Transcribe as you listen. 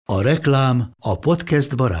A reklám a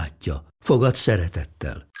podcast barátja. Fogad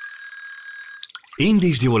szeretettel.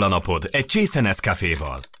 Indítsd jól a napod egy csésze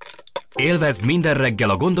Nescaféval. Élvezd minden reggel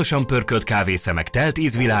a gondosan pörkölt kávészemek telt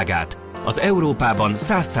ízvilágát, az Európában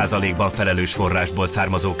 100%-ban felelős forrásból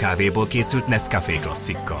származó kávéból készült Nescafé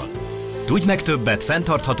klasszikkal. Tudj meg többet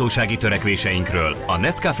fenntarthatósági törekvéseinkről a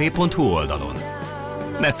nescafé.hu oldalon.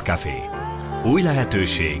 Nescafé. Új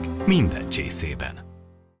lehetőség minden csészében.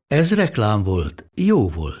 Ez reklám volt, jó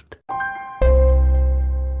volt.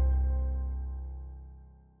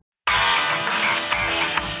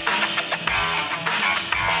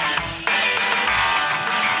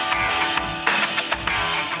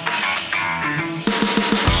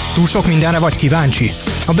 Túl sok mindenre vagy kíváncsi?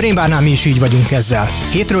 A Brain Barnál mi is így vagyunk ezzel.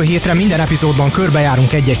 Hétről hétre minden epizódban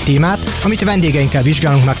körbejárunk egy-egy témát, amit vendégeinkkel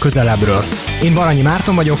vizsgálunk meg közelebbről. Én Baranyi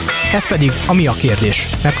Márton vagyok, ez pedig a Mi a kérdés.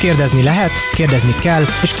 Mert kérdezni lehet, kérdezni kell,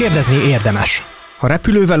 és kérdezni érdemes. Ha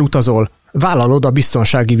repülővel utazol, vállalod a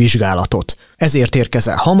biztonsági vizsgálatot. Ezért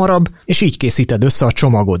érkezel hamarabb, és így készíted össze a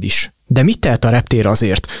csomagod is. De mit tehet a reptér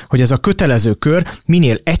azért, hogy ez a kötelező kör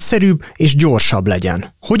minél egyszerűbb és gyorsabb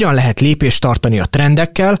legyen? Hogyan lehet lépést tartani a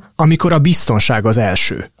trendekkel, amikor a biztonság az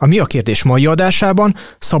első? A Mi a kérdés mai adásában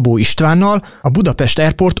Szabó Istvánnal, a Budapest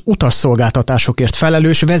Airport utasszolgáltatásokért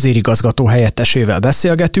felelős vezérigazgató-helyettesével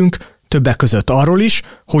beszélgetünk, többek között arról is,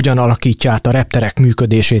 hogyan alakítja át a repterek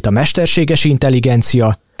működését a mesterséges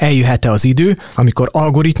intelligencia, eljöhet-e az idő, amikor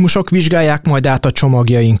algoritmusok vizsgálják majd át a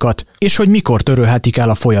csomagjainkat, és hogy mikor törölhetik el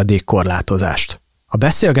a folyadékkorlátozást. A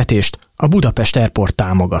beszélgetést a Budapest Airport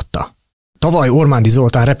támogatta. Tavaly Ormándi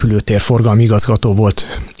Zoltán repülőtérforgalmi igazgató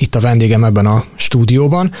volt itt a vendégem ebben a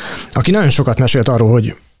stúdióban, aki nagyon sokat mesélt arról,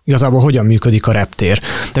 hogy igazából hogyan működik a reptér,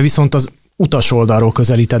 de viszont az utas oldalról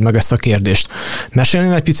közelíted meg ezt a kérdést.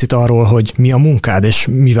 Mesélnél egy picit arról, hogy mi a munkád, és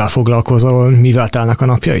mivel foglalkozol, mivel telnek a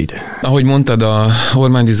napjaid? Ahogy mondtad, a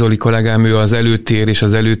Ormándi Zoli kollégám, ő az előtér és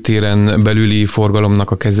az előtéren belüli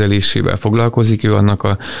forgalomnak a kezelésével foglalkozik, ő annak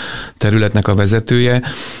a területnek a vezetője.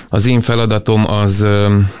 Az én feladatom az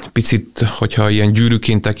picit, hogyha ilyen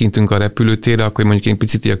gyűrűként tekintünk a repülőtérre, akkor mondjuk én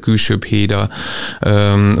picit a külsőbb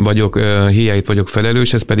héjáit vagyok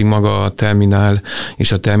felelős, ez pedig maga a terminál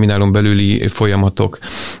és a terminálon belüli folyamatok.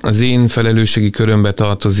 Az én felelősségi körömbe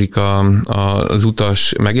tartozik az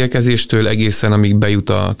utas megérkezéstől egészen, amíg bejut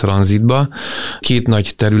a tranzitba. Két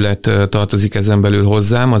nagy terület tartozik ezen belül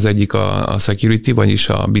hozzám, az egyik a security, vagyis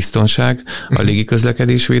a biztonság, a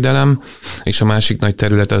légiközlekedésvédelem, és a másik nagy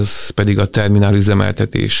terület az pedig a terminál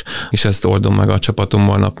üzemeltetés, és ezt oldom meg a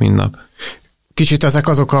csapatommal nap, mint nap. Kicsit ezek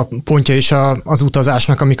azok a pontja is az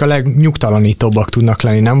utazásnak, amik a legnyugtalanítóbbak tudnak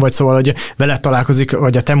lenni, nem? Vagy szóval, hogy veled találkozik,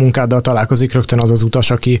 vagy a te munkáddal találkozik rögtön az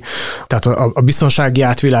utas, aki, tehát a biztonsági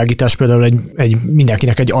átvilágítás például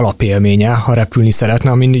mindenkinek egy alapélménye, ha repülni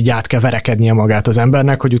szeretne, amin így át kell verekednie magát az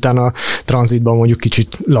embernek, hogy utána a tranzitban mondjuk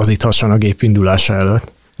kicsit lazíthasson a gép indulása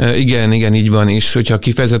előtt. Igen, így van, és hogyha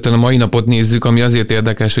kifejezetten a mai napot nézzük, ami azért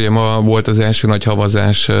érdekes, hogy ma volt az első nagy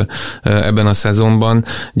havazás ebben a szezonban,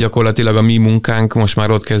 gyakorlatilag a mi munkánk most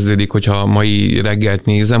már ott kezdődik, hogyha mai reggelt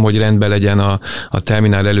nézem, hogy rendben legyen a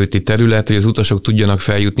terminál előtti terület, hogy az utasok tudjanak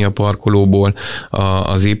feljutni a parkolóból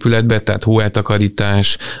az épületbe, tehát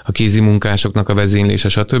hóeltakarítás, a kézi munkásoknak a vezénylése,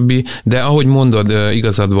 stb. De ahogy mondod,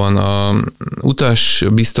 igazad van, a utas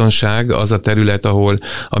biztonság az a terület,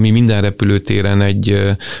 ami minden repülőtéren egy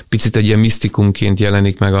ilyen misztikumként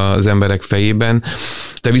jelenik meg az emberek fejében.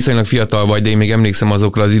 Te viszonylag fiatal vagy, de én még emlékszem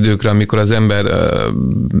azokra az időkre, amikor az ember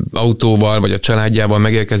autóval vagy a családjával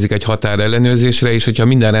megérkezik egy határellenőrzésre, és hogyha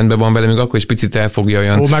minden rendben van vele, még akkor is picit elfogja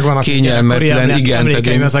olyan kényelmetlen. Igen,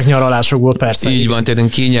 emlékeim ezek nyaralásokból, persze. Így van, tehát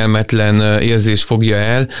kényelmetlen érzés fogja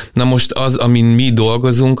el. Na most az, amin mi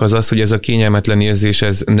dolgozunk, az, hogy ez a kényelmetlen érzés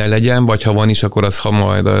ez ne legyen, vagy ha van is, akkor az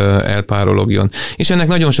hamar elpárologjon. És ennek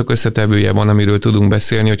nagyon sok összetevője van, amiről tudunk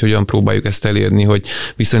beszélni, hogy hogyan próbáljuk ezt elérni, hogy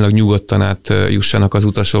viszonylag nyugodtan átjussanak az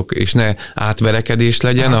utasok, és ne átverekedés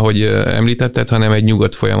legyen, ahogy említetted, hanem egy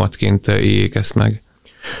nyugodt folyamatként éljék ezt meg.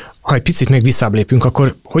 Ha egy picit még visszább lépünk,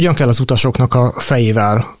 akkor hogyan kell az utasoknak a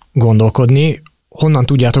fejével gondolkodni? Honnan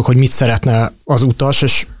tudjátok, hogy mit szeretne az utas,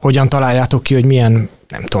 és hogyan találjátok ki, hogy milyen,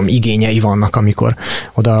 nem tudom, igényei vannak, amikor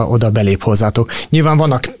oda belép hozzátok? Nyilván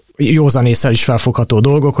vannak józan ésszel is felfogható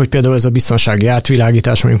dolgok, hogy például ez a biztonsági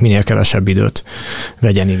átvilágítás mondjuk minél kevesebb időt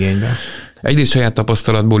vegyen igénybe. egyrészt saját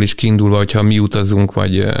tapasztalatból is kiindulva, hogyha mi utazunk,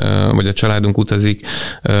 vagy a családunk utazik,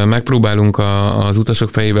 megpróbálunk az utasok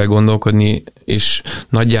fejével gondolkodni, és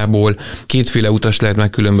nagyjából kétféle utas lehet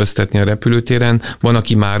megkülönböztetni a repülőtéren. Van,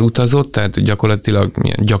 aki már utazott, tehát gyakorlatilag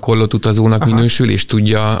gyakorlott utazónak minősül, és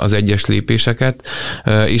tudja az egyes lépéseket,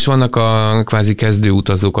 és vannak a kvázi kezdő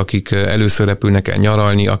utazók, akik először repülnek el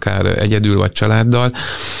nyaralni, akár egyedül vagy családdal,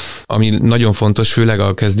 ami nagyon fontos, főleg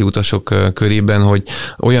a kezdőutasok körében, hogy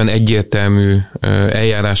olyan egyértelmű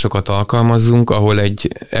eljárásokat alkalmazzunk, ahol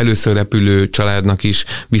egy először repülő családnak is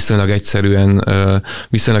viszonylag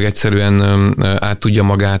egyszerűen át tudja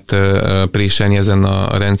magát préselni ezen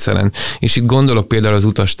a rendszeren. És itt gondolok például az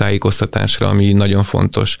utastájékoztatásra, ami nagyon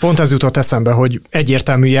fontos. Pont ez jutott eszembe, hogy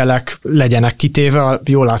egyértelmű jelek legyenek kitéve a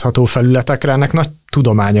jól látható felületekre, ennek nagy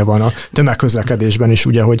tudománya van a tömegközlekedésben is,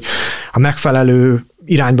 ugye, hogy a megfelelő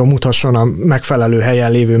irányba mutasson a megfelelő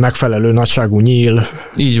helyen lévő, megfelelő nagyságú nyíl.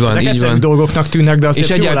 Így van, ezek így egyszerű van. dolgoknak tűnnek, de azért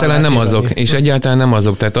és egyáltalán nem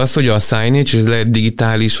azok. Tehát az, hogy a signage, ez lehet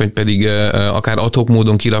digitális, vagy pedig akár ad hoc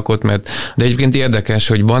módon kirakott, de egyébként érdekes,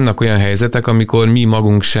 hogy vannak olyan helyzetek, amikor mi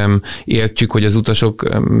magunk sem értjük, hogy az utasok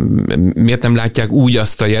miért nem látják úgy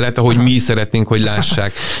azt a jelet, ahogy mi szeretnénk, hogy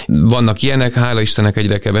lássák. Vannak ilyenek, hála Istennek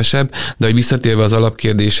egyre kevesebb, de hogy visszatérve az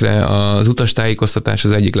alapkérdésre, az utastájékoztatás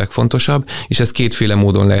az egyik legfontosabb, és ez kétféle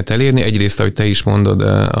módon lehet elérni. Egyrészt, ahogy te is mondod,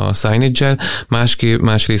 a signage-el,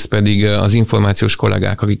 másrészt pedig az információs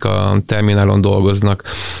kollégák, akik a terminálon dolgoznak.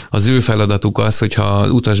 Az ő feladatuk az, hogyha az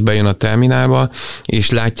utas bejön a terminálba, és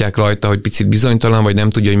látják rajta, hogy picit bizonytalan, vagy nem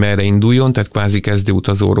tudja, hogy merre induljon, tehát kvázi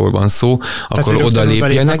kezdőutazóról van szó, akkor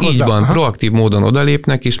odalépjenek. Így van, proaktív módon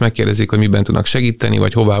odalépnek, és megkérdezik, hogy miben tudnak segíteni,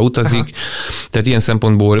 vagy hová utazik. Tehát ilyen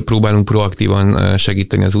szempontból próbálunk proaktívan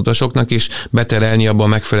segíteni az utasoknak, és beterelni abba a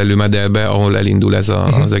megfelelő mederbe, ahol elindul ez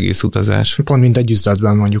az egész utazás. Pont mint egy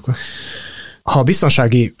üzletben mondjuk. Ha a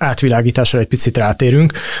biztonsági átvilágításra egy picit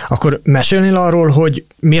rátérünk, akkor mesélnél arról, hogy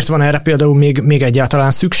miért van erre például még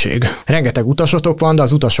egyáltalán szükség? Rengeteg utasotok van, de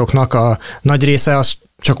az utasoknak a nagy része az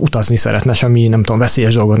csak utazni szeretne, semmi, nem tudom,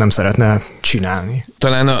 veszélyes dolgot nem szeretne csinálni.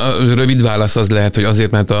 Talán a rövid válasz az lehet, hogy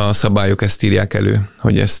azért, mert a szabályok ezt írják elő,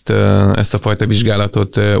 hogy ezt a fajta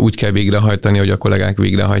vizsgálatot úgy kell végrehajtani, hogy a kollégák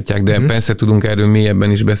végrehajtják, de persze tudunk erről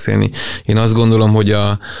mélyebben is beszélni. Én azt gondolom, hogy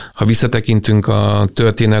ha visszatekintünk a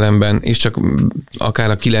történelemben, és csak akár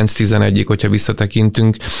a 9-11-ig, hogyha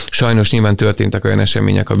visszatekintünk, sajnos nyilván történtek olyan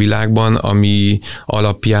események a világban, ami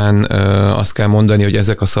alapján azt kell mondani, hogy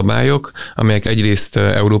ezek a szabályok, amelyek egyrészt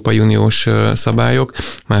Európai Uniós szabályok,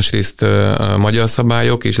 másrészt magyar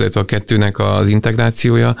szabályok, és illetve a kettőnek az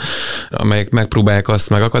integrációja, amelyek megpróbálják azt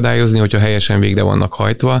megakadályozni, hogyha helyesen végre vannak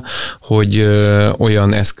hajtva, hogy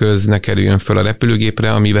olyan eszköz ne kerüljön föl a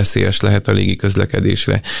repülőgépre, ami veszélyes lehet a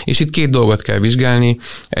légiközlekedésre. És itt két dolgot kell vizsgálni.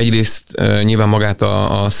 Egyrészt nyilván magát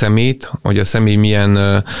a személyt, hogy a személy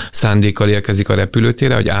milyen szándékkal érkezik a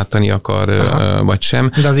repülőtérre, hogy ártani akar, vagy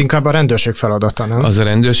sem. De az inkább a rendőrség feladata, nem? Az a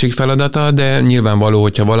rendőrség feladata, de nyilvánvaló,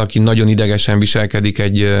 hogyha valaki nagyon idegesen viselkedik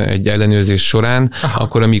egy ellenőrzés során,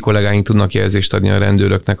 akkor a mi kollégáink tudnak jelzést adni a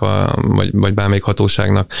rendőröknek, vagy bármelyik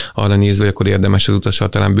hatóságnak arra nézve, hogy akkor érdemes az utassal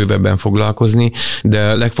talán bővebben foglalkozni,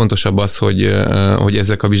 de legfontosabb az, hogy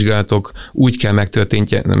ezek a vizsgálatok úgy kell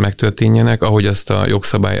megtörténjenek, ahogy azt a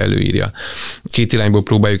jogszabály előírja. Két irányból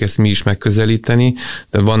próbáljuk ezt mi is megközelíteni.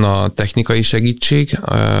 Van a technikai segítség,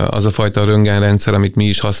 az a fajta röntgenrendszer, amit mi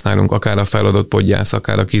is használunk, akár a feladott podgyász,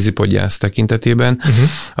 akár a kézipodgyász tekintetében.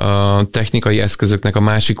 A technikai eszközöknek a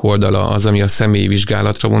másik oldala az, ami a személyi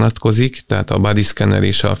vizsgálatra vonatkozik, tehát a body scanner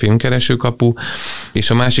és a filmkeresőkapu, és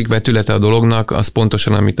a másik vetülete a dolognak az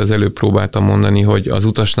pontosan, amit az előbb próbáltam mondani, hogy az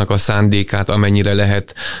utasnak a szándékát amennyire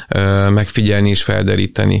lehet megfigyelni és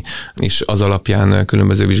felderíteni, és az alapján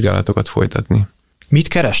különböző vizsgálatokat folytatni. Mit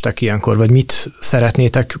kerestek ilyenkor, vagy mit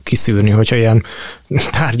szeretnétek kiszűrni, hogyha ilyen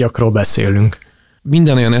tárgyakról beszélünk?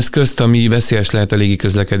 Minden olyan eszközt, ami veszélyes lehet a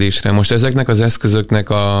légiközlekedésre. Most ezeknek az eszközöknek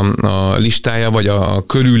a listája, vagy a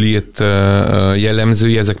körülírt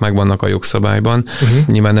jellemzői, ezek megvannak a jogszabályban.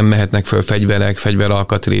 Nyilván nem mehetnek föl fegyverek,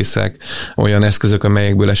 fegyveralkatrészek, olyan eszközök,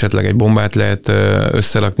 amelyekből esetleg egy bombát lehet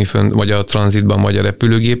összerakni fönn, vagy a tranzitban, vagy a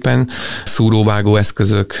repülőgépen. Szúróvágó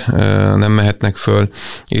eszközök nem mehetnek föl,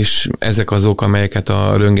 és ezek azok, amelyeket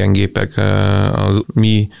a röntgengépek,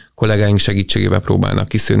 mi kollégáink segítségével próbálnak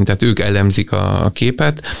kiszűrni. Tehát ők elemzik a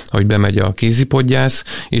képet, ahogy bemegy a kézipodgyász,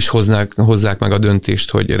 és hozzák meg a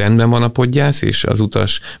döntést, hogy rendben van a podgyász, és az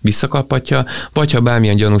utas visszakaphatja, vagy ha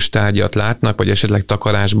bármilyen gyanús tárgyat látnak, vagy esetleg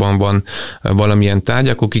takarásban van valamilyen tárgy,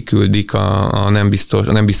 akkor kiküldik a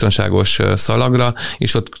nem biztonságos szalagra,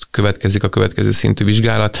 és ott következik a következő szintű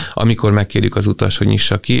vizsgálat, amikor megkérjük az utas, hogy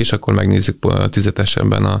nyissa ki, és akkor megnézzük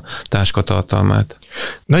tüzetesebben a táska tartalmát.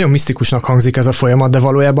 Nagyon misztikusnak hangzik ez a folyamat, de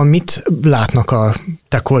valójában mit látnak a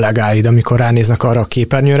te kollégáid, amikor ránéznek arra a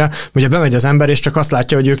képernyőre? Ugye bemegy az ember, és csak azt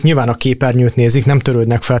látja, hogy ők nyilván a képernyőt nézik, nem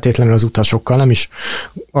törődnek feltétlenül az utasokkal, nem is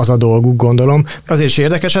az a dolguk, gondolom. Azért is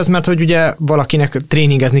érdekes ez, mert hogy ugye valakinek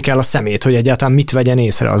tréningezni kell a szemét, hogy egyáltalán mit vegyen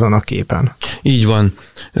észre azon a képen. Így van.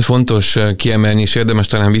 Fontos kiemelni, és érdemes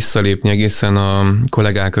talán visszalépni egészen a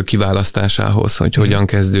kollégák a kiválasztásához, hogy hogyan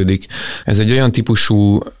kezdődik. Ez egy olyan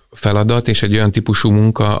típusú feladat, és egy olyan típusú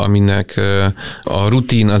munka, aminek a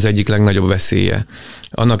rutin az egyik legnagyobb veszélye.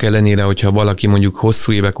 Annak ellenére, hogyha valaki mondjuk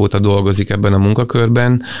hosszú évek óta dolgozik ebben a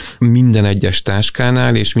munkakörben, minden egyes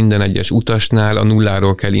táskánál és minden egyes utasnál a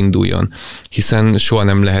nulláról kell induljon, hiszen soha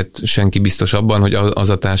nem lehet senki biztos abban, hogy az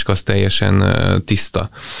a táska az teljesen tiszta.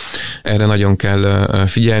 Erre nagyon kell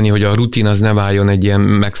figyelni, hogy a rutin az ne váljon egy ilyen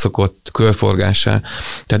megszokott körforgássá.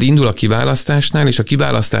 Tehát indul a kiválasztásnál, és a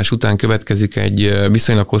kiválasztás után következik egy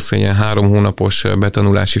viszonylag hosszú, ilyen 3 hónapos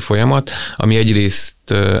betanulási folyamat, ami egyrészt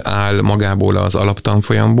áll magából az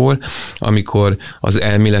alaptanfolyamból, amikor az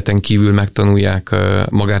elméleten kívül megtanulják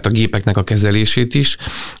magát a gépeknek a kezelését is,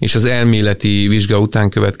 és az elméleti vizsga után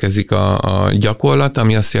következik a gyakorlat,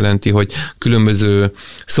 ami azt jelenti, hogy különböző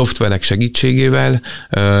szoftverek segítségével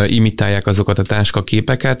imitálják azokat a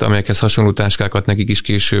táskaképeket, amelyekhez hasonló táskákat nekik is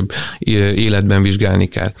később életben vizsgálni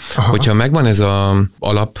kell. Aha. Hogyha megvan ez az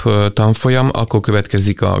alaptanfolyam, akkor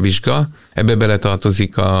következik a vizsga, ebbe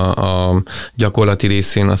beletartozik a gyakorlati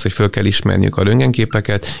részén az, hogy föl kell ismerniük a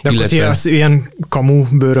röntgenképeket. De illetve akkor ilyen kamu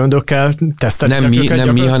bőröndökkel tesztelitek őket?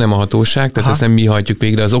 Nem mi, hanem a hatóság, tehát ezt nem mi hajtjuk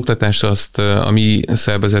végre. Az oktatást azt a mi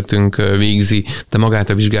szervezetünk végzi, de magát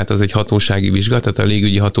a vizsgát az egy hatósági vizsga, tehát a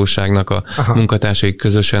légügyi hatóságnak a munkatársaik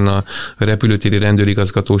közösen a repülőtéri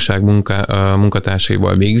rendőrigazgatóság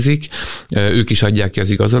munkatársaival végzik. Ők is adják ki az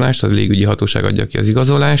igazolást, a légügyi hatóság adja ki az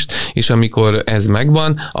igazolást, és amikor ez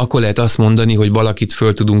megvan, akkor lehet azt mondani, hogy valakit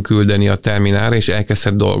föl tudunk küldeni a terminálra, és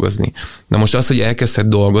elkezdhet dolgozni. Na most az, hogy elkezdhet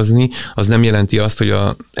dolgozni, az nem jelenti azt, hogy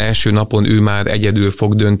az első napon ő már egyedül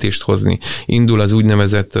fog döntést hozni. Indul az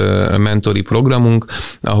úgynevezett mentori programunk,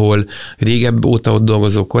 ahol régebb óta ott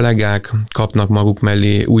dolgozó kollégák kapnak maguk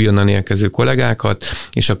mellé újonnan érkező kollégákat,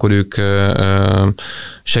 és akkor ők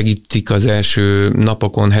segítik az első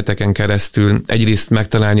napokon, heteken keresztül egyrészt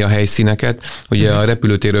megtalálni a helyszíneket. Ugye a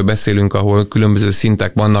repülőtérről beszélünk, ahol különböző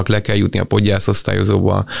szintek vannak, le kell jutni a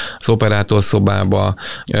podgyászosztályozóba, az operátorszobába.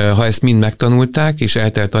 Ha ezt mind megtanulták, és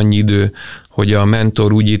eltelt annyi idő, hogy a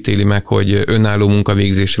mentor úgy ítéli meg, hogy önálló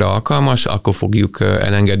munkavégzésre alkalmas, akkor fogjuk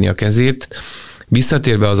elengedni a kezét.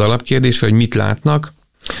 Visszatérve az alapkérdésre, hogy mit látnak,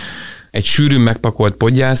 egy sűrűn megpakolt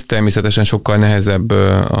podgyászt természetesen sokkal nehezebb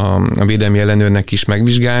a védelmi ellenőrnek is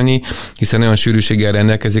megvizsgálni, hiszen olyan sűrűséggel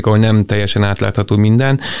rendelkezik, ahol nem teljesen átlátható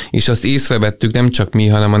minden, és azt észrevettük nem csak mi,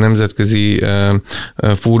 hanem a nemzetközi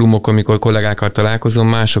fórumokon, amikor kollégákkal találkozom,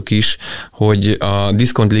 mások is, hogy a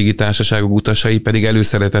diszkont légitársaságok utasai pedig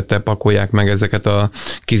előszeretettel pakolják meg ezeket a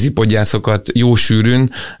kézipodgyászokat jó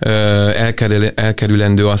sűrűn,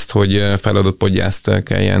 elkerülendő azt, hogy feladott podgyászt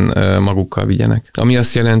kelljen magukkal vigyenek. Ami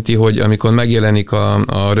azt jelenti, hogy amikor megjelenik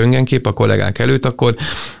a röntgenkép a kollégák előtt, akkor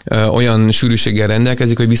olyan sűrűséggel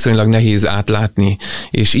rendelkezik, hogy viszonylag nehéz átlátni,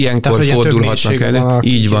 és ilyenkor fordulhatnak elő.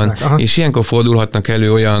 Így van. És ilyenkor fordulhatnak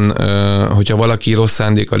elő olyan, hogyha valaki rossz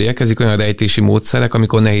szándékkal érkezik, olyan rejtési módszerek,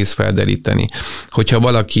 amikor nehéz felderíteni. Hogyha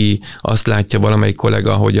valaki azt látja valamelyik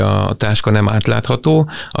kollega, hogy a táska nem átlátható,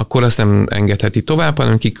 akkor azt nem engedheti tovább,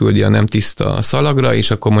 hanem kiküldi a nem tiszta szalagra,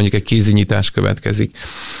 és akkor mondjuk egy kézinyitás következik.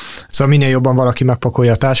 Szóval minél jobban valaki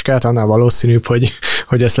megpakolja a táskát, annál valószínűbb,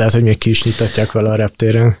 hogy ezt lehet, hogy még ki is nyitatják vele a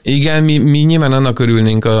reptéren. Igen, mi nyilván annak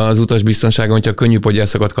örülnénk az utasbiztonságon, hogyha könnyű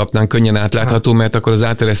podgyászokat kapnánk, könnyen átlátható, mert akkor az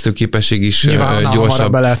áteresztő képesség is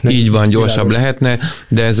gyorsabb. Így van, gyorsabb lehetne,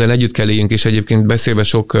 de ezzel együtt kell éljünk, és egyébként beszélve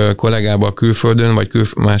sok kollégával külföldön, vagy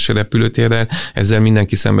más repülőtérrel, ezzel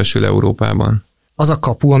mindenki szembesül Európában. Az a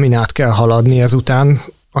kapu, amin át kell haladni ezután,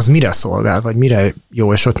 az mire szolgál, vagy mire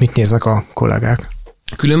jó, és ott mit néznek a kollégák?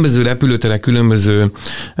 Különböző repülőterek különböző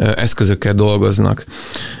eszközökkel dolgoznak.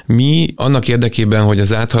 Mi annak érdekében, hogy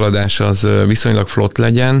az áthaladás az viszonylag flott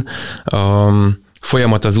legyen,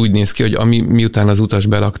 folyamat az úgy néz ki, hogy miután az utas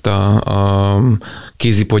berakta a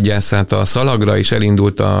kézipodgyászát a szalagra, és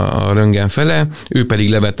elindult a röntgen fele, ő pedig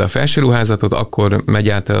levette a felső ruházatot, akkor megy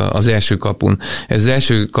át az első kapun. Ez az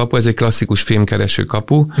első kapu, ez egy klasszikus fémkereső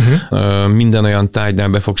kapu, minden olyan tárgynál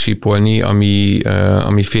be fog sípolni,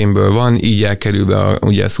 ami fémből van, így elkerülve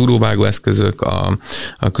ugye a szúróvágó eszközök,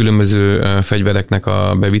 a különböző fegyvereknek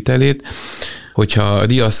a bevitelét. Hogyha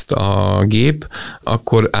riaszt a gép,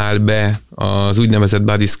 akkor áll be az úgynevezett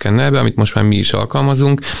body scannerbe, amit most már mi is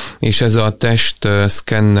alkalmazunk, és ez a test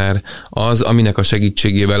szkenner az, aminek a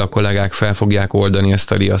segítségével a kollégák fel fogják oldani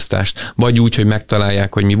ezt a riasztást. Vagy úgy, hogy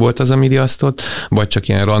megtalálják, hogy mi volt az, ami riasztott, vagy csak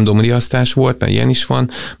ilyen random riasztás volt, mert ilyen is van,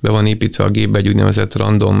 be van építve a gépbe egy úgynevezett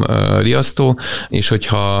random riasztó, és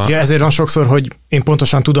hogyha... Ja, ezért van sokszor, hogy én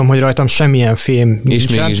pontosan tudom, hogy rajtam semmilyen fém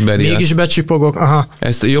nincsen, és mégis becsipogok. Aha.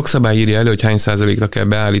 Ezt a jogszabály írja elő, hogy hány százalékra kell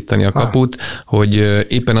beállítani a kaput, hogy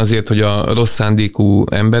éppen azért, hogy a rossz szándékú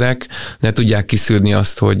emberek ne tudják kiszűrni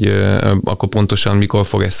azt, hogy akkor pontosan mikor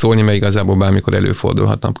fog ez szólni, mert igazából bármikor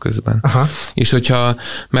előfordulhat napközben. Aha. És hogyha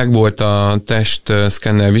megvolt a test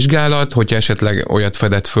szkenner vizsgálat, hogyha esetleg olyat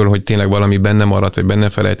fedett föl, hogy tényleg valami benne maradt, vagy benne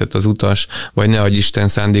felejtett az utas, vagy ne adj Isten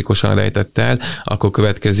szándékosan rejtett el, akkor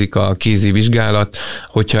következik a kézi vizsgálat.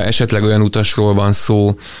 Hogyha esetleg olyan utasról van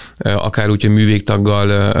szó, akár úgy, hogy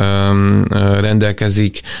művégtaggal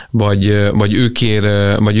rendelkezik, vagy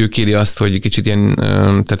ő kéri azt, hogy kicsit ilyen,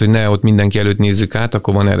 tehát hogy ne ott mindenki előtt nézzük át,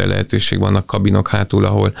 akkor van erre lehetőség, vannak kabinok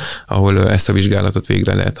hátul, ahol ezt a vizsgálatot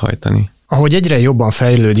végre lehet hajtani. Ahogy egyre jobban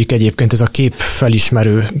fejlődik egyébként ez a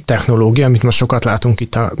képfelismerő technológia, amit most sokat látunk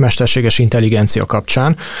itt a mesterséges intelligencia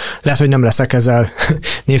kapcsán, lehet, hogy nem leszek ezzel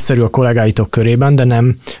népszerű a kollégáitok körében, de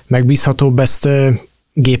nem megbízhatóbb ezt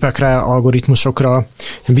gépekre, algoritmusokra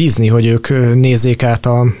bízni, hogy ők nézzék át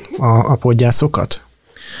a podgyászokat?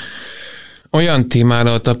 Olyan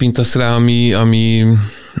témára tapintasz rá,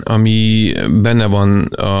 ami benne van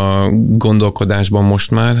a gondolkodásban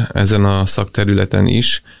most már, ezen a szakterületen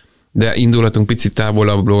is, de indulhatunk picit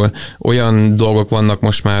távolabbról. Olyan dolgok vannak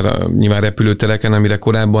most már nyilván repülőtereken, amire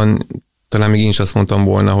korábban talán még én is azt mondtam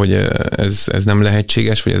volna, hogy ez nem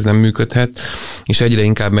lehetséges, vagy ez nem működhet, és egyre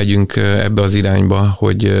inkább megyünk ebbe az irányba,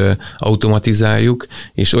 hogy automatizáljuk,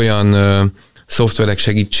 és olyan szoftverek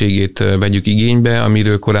segítségét vegyük igénybe,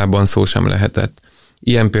 amiről korábban szó sem lehetett.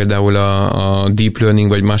 Ilyen például a deep learning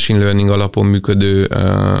vagy machine learning alapon működő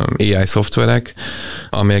AI szoftverek,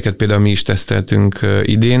 amelyeket például mi is teszteltünk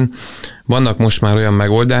idén. Vannak most már olyan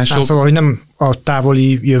megoldások. Szóval, hogy nem a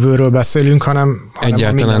távoli jövőről beszélünk, hanem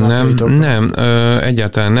egyáltalán nem.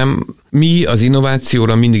 Egyáltalán nem. Mi az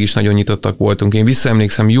innovációra mindig is nagyon nyitottak voltunk. Én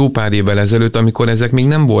visszaemlékszem jó pár évvel ezelőtt, amikor ezek még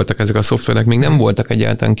nem voltak, ezek a szoftverek még nem voltak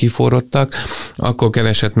egyáltalán kiforrottak, akkor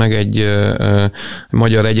keresett meg egy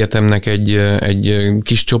magyar egyetemnek egy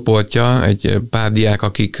kis csoportja, egy pár diák,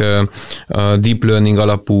 akik a deep learning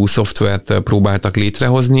alapú szoftvert próbáltak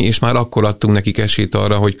létrehozni, és már akkor adtunk nekik esélyt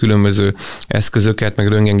arra, hogy különböző eszközöket, meg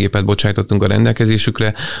röntgengépet bocsájtottunk a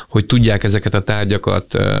rendelkezésükre, hogy tudják ezeket a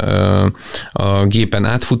tárgyakat a gépen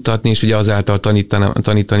átfuttatni, és ugye azáltal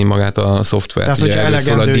tanítani magát a szoftvert. Tehát, hogyha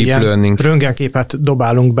elegendő ilyen röntgenképet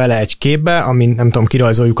dobálunk bele egy képbe, amin nem tudom,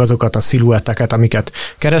 kirajzoljuk azokat a sziluetteket, amiket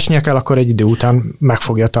keresnie kell, akkor egy idő után meg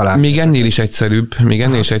fogja találni. Még ennél is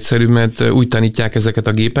egyszerűbb, mert úgy tanítják ezeket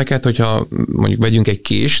a gépeket, hogyha mondjuk vegyünk egy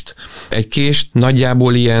kést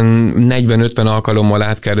nagyjából ilyen 40-50 alkalommal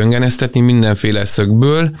át kell röntgeneztetni mindenféle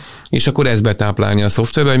szögből, és akkor ezt betáplálni a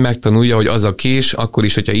szoftverbe, hogy megtanulja, hogy az a kés, akkor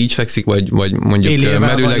is, hogyha így fekszik, vagy mondjuk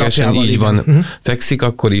merőlegesen így van, fekszik,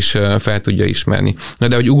 akkor is fel tudja ismerni. Na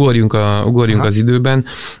de hogy ugorjunk az időben,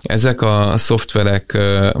 ezek a szoftverek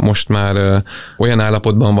most már olyan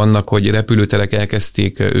állapotban vannak, hogy repülőterek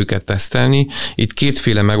elkezdték őket tesztelni. Itt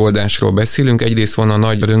kétféle megoldásról beszélünk. Egyrészt van a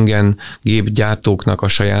nagy röntgengépgyártóknak a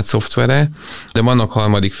saját szoftvere, de vannak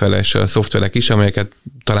harmadik feles szoftverek is, amelyeket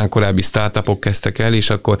talán korábbi startupok kezdtek el, és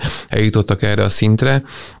akkor eljutottak erre a szintre.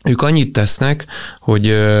 Ők annyit tesznek,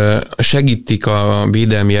 hogy segítik a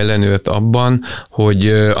védelmi ellenőrt abban, hogy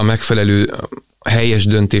a megfelelő helyes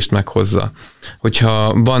döntést meghozza.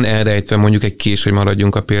 Hogyha van elrejtve mondjuk egy kés, hogy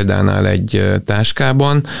maradjunk a példánál egy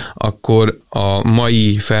táskában, akkor a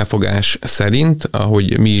mai felfogás szerint,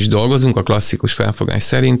 ahogy mi is dolgozunk, a klasszikus felfogás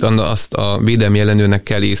szerint, azt a védelmi ellenőrnek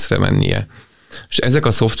kell észrevennie. És ezek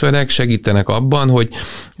a szoftverek segítenek abban, hogy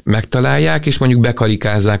megtalálják, és mondjuk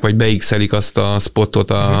bekarikázzák, vagy beixelik azt a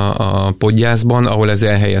spotot a podgyászban, ahol ez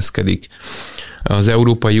elhelyezkedik. Az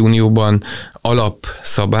Európai Unióban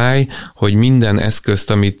alapszabály, hogy minden eszközt,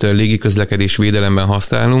 amit légiközlekedés védelemben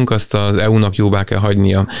használunk, azt az EU-nak jóvá kell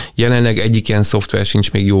hagynia. Jelenleg egyik ilyen szoftver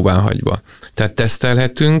sincs még jóvá hagyva. Tehát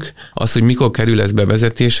tesztelhetünk, az, hogy mikor kerül ez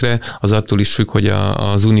bevezetésre, az attól is függ, hogy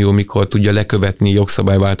az Unió mikor tudja lekövetni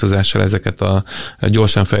jogszabályváltozással ezeket a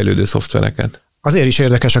gyorsan fejlődő szoftvereket. Azért is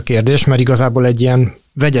érdekes a kérdés, mert igazából egy ilyen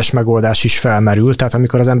vegyes megoldás is felmerül, tehát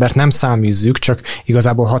amikor az embert nem száműzzük, csak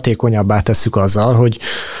igazából hatékonyabbá tesszük azzal, hogy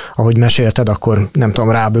ahogy mesélted, akkor nem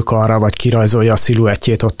tudom, rábök arra, vagy kirajzolja a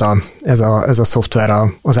sziluettjét ott ez a szoftver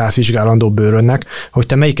az átvizsgálandó bőrönnek, hogy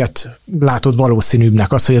te melyiket látod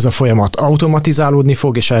valószínűbbnek, az, hogy ez a folyamat automatizálódni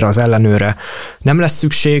fog, és erre az ellenőre nem lesz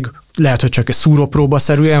szükség, lehet, hogy csak egy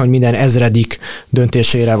szúrópróbaszerűen, hogy minden ezredik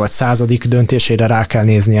döntésére, vagy századik döntésére rá kell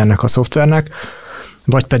nézni ennek a szoftvernek,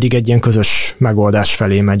 vagy pedig egy ilyen közös megoldás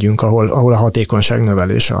felé megyünk, ahol a hatékonyság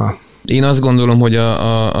növelés Én azt gondolom, hogy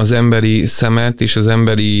az emberi szemet és az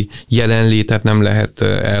jelenlétet nem lehet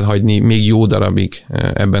elhagyni még jó darabig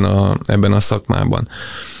ebben a szakmában.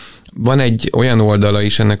 Van egy olyan oldala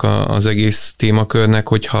is ennek az egész témakörnek,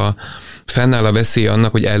 hogyha fennáll a veszély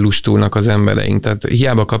annak, hogy ellustulnak az embereink. Tehát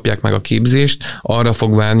hiába kapják meg a képzést, arra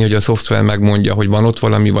fog várni, hogy a szoftver megmondja, hogy van ott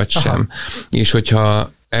valami, vagy sem. És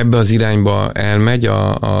hogyha ebbe az irányba elmegy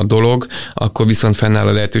a dolog, akkor viszont fennáll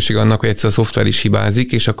a lehetőség annak, hogy egyszer a szoftver is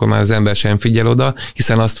hibázik, és akkor már az ember sem figyel oda,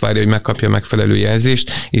 hiszen azt várja, hogy megkapja megfelelő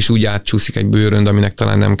jelzést, és úgy átcsúszik egy bőrönd, aminek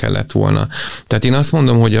talán nem kellett volna. Tehát én azt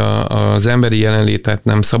mondom, hogy az emberi jelenlétet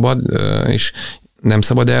nem szabad, és nem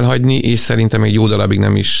szabad elhagyni, és szerintem egy jó darabig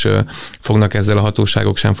nem is fognak ezzel a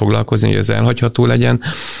hatóságok sem foglalkozni, hogy ez elhagyható legyen.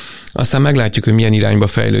 Aztán meglátjuk, hogy milyen irányba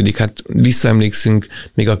fejlődik. Hát visszaemlékszünk,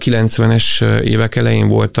 még a 90-es évek elején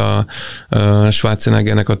volt a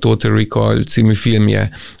Schwarzeneggernek a Total Recall című filmje,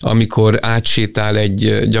 amikor átsétál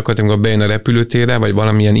gyakorlatilag bejön a repülőtérre, vagy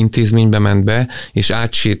valamilyen intézménybe ment be, és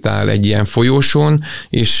átsétál egy ilyen folyósón,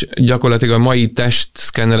 és gyakorlatilag a mai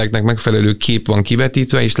testszkennereknek megfelelő kép van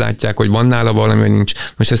kivetítve, és látják, hogy van nála valami, vagy nincs.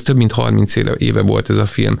 Most ez több mint 30 éve volt ez a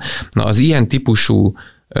film. Na, az ilyen típusú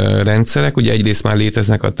rendszerek, ugye egyrészt már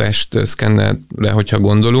léteznek a testszkennerre, hogyha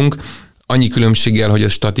gondolunk, annyi különbséggel, hogy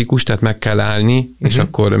ez statikus, tehát meg kell állni, és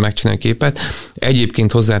akkor megcsinálni képet.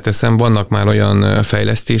 Egyébként hozzáteszem, vannak már olyan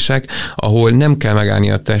fejlesztések, ahol nem kell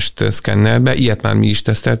megállni a testszkennerbe, ilyet már mi is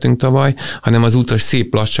teszteltünk tavaly, hanem az utas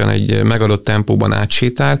szép lassan egy megadott tempóban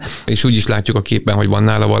átsétál, és úgy is látjuk a képen, hogy van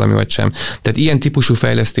nála valami, vagy sem. Tehát ilyen típusú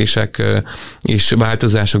fejlesztések és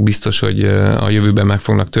változások biztos, hogy a jövőben meg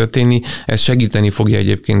fognak történni. Ez segíteni fogja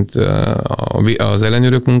egyébként az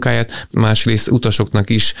ellenőrök munkáját, másrészt utasoknak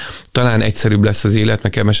is talán egyszerűbb lesz az élet,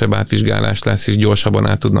 meg kevesebb átvizsgálás lesz, és gyorsabban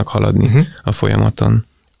át tudnak haladni a folyamaton.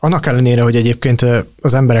 Annak ellenére, hogy egyébként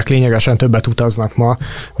az emberek lényegesen többet utaznak ma,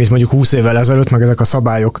 mint mondjuk 20 évvel ezelőtt, meg ezek a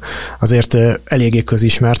szabályok azért eléggé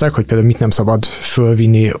közismertek, hogy például mit nem szabad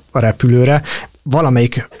fölvinni a repülőre.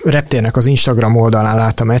 Valamelyik reptérnek az Instagram oldalán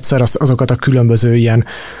láttam egyszer azokat a különböző ilyen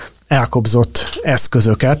elkobzott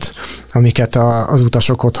eszközöket, amiket az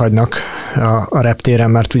utasok ott hagynak a reptéren,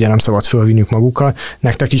 mert ugye nem szabad fölvinniük magukkal.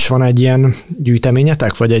 Nektek is van egy ilyen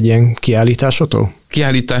gyűjteményetek, vagy egy ilyen kiállításotok?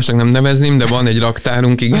 Kiállításnak nem nevezném, de van egy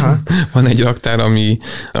raktárunk, igen. Aha. Van egy raktár,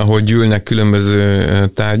 ahol gyűlnek különböző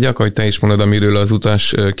tárgyak, ahogy te is mondod, amiről az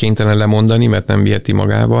utas kénytelen lemondani, mert nem viheti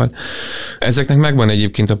magával. Ezeknek megvan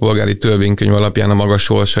egyébként a polgári törvénykönyv alapján a maga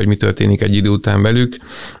sorsa, hogy mi történik egy idő után velük.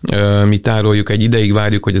 Mi tároljuk egy ideig,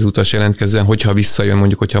 várjuk, hogy az utas jelentkezzen, hogyha visszajön,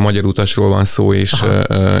 mondjuk, hogyha magyar utasról van szó,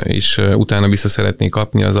 és utána vissza szeretné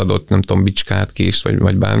kapni az adott, nem tudom, bicskát, kést,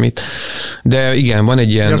 vagy bármit. De igen, van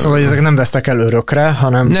egy ilyen... Ja, szóval, hogy ezek nem vesztek el örökre,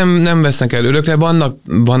 hanem... Nem vesznek el örökre,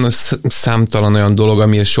 van számtalan olyan dolog,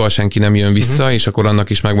 amihez soha senki nem jön vissza, és akkor annak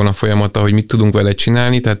is megvan a folyamata, hogy mit tudunk vele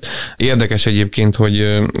csinálni. Tehát érdekes egyébként,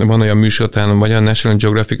 hogy van olyan műsortán, vagy a National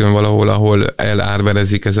Geographic-on valahol, ahol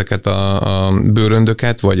elárverezik ezeket a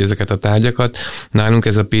bőröndöket, vagy ezeket a tárgyakat. Nálunk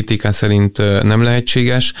ez a PTK szerint nem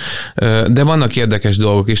lehetséges, de vannak érdekes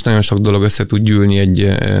dolgok, és nagyon sok dolog össze tud gyűlni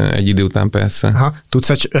egy idő után persze. Aha.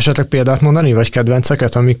 Tudsz esetleg példát mondani, vagy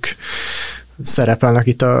kedvenceket, amik szerepelnek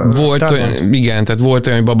itt a... Volt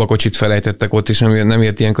olyan, hogy babakocsit felejtettek ott, és nem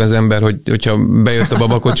ért ilyenkor az ember, hogyha bejött a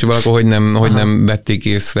babakocsival, akkor hogy nem vették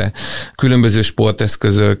észre. Különböző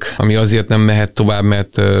sporteszközök, ami azért nem mehet tovább,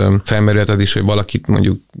 mert felmerült az is, hogy valakit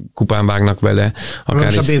mondjuk kupán vágnak vele,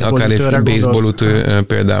 akár egy baseballütő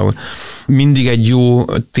például. mindig egy jó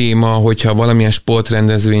téma, hogyha valamilyen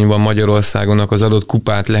sportrendezvény van Magyarországon, az adott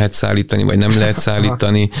kupát lehet szállítani, vagy nem lehet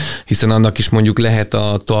szállítani, hiszen annak is mondjuk lehet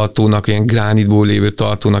a tartónak, ilyen gránitból lévő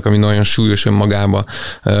tartónak, ami nagyon súlyos önmagába,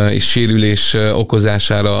 és sérülés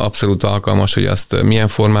okozására abszolút alkalmas, hogy azt milyen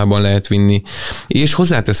formában lehet vinni. És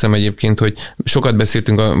hozzáteszem egyébként, hogy sokat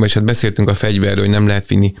beszéltünk a fegyverről, hogy nem lehet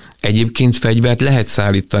vinni. Egyébként fegyvert lehet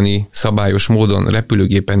szállítani szabályos módon,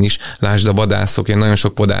 repülőgépen is, lásd a vadászok, én nagyon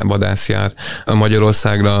sok vadász jár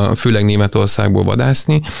Magyarországra, főleg Németországból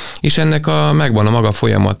vadászni, és ennek megvan a maga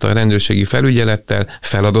folyamata, a rendőrségi felügyelettel,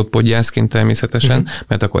 feladott podgyászként természetesen,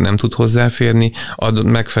 mert akkor nem tud hozzáférni,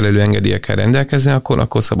 megfelelő engedélyekkel rendelkezni,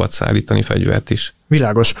 akkor szabad szállítani fegyvert is.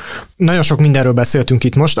 Világos. Nagyon sok mindenről beszéltünk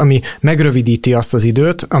itt most, ami megrövidíti azt az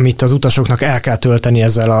időt, amit az utasoknak el kell tölteni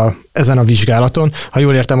ezen a vizsgálaton. Ha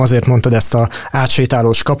jól értem, azért mondtad ezt a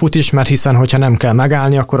átsétálós kaput is, mert hiszen, hogyha nem kell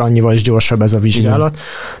megállni, akkor annyival is gyorsabb ez a vizsgálat.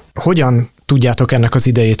 Hogyan tudjátok ennek az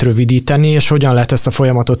idejét rövidíteni, és hogyan lehet ezt a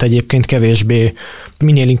folyamatot egyébként kevésbé,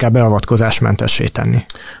 minél inkább beavatkozásmentessé tenni?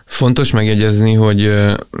 Fontos megjegyezni, hogy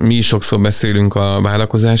mi is sokszor beszélünk a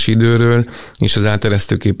vállalkozási időről és az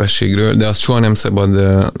áteresztő képességről, de azt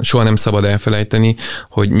soha nem szabad elfelejteni,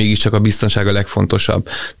 hogy mégiscsak a biztonság a legfontosabb.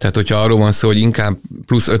 Tehát, hogyha arról van szó, hogy inkább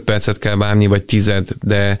plusz 5 percet kell várni, vagy 10,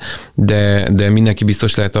 de mindenki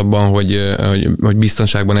biztos lehet abban, hogy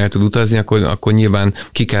biztonságban el tud utazni, akkor nyilván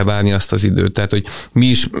ki kell várni azt az időt. Tehát, hogy mi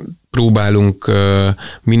is próbálunk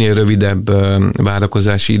minél rövidebb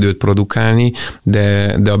várakozási időt produkálni,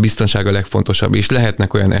 de a biztonság a legfontosabb. És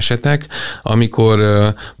lehetnek olyan esetek, amikor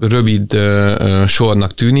rövid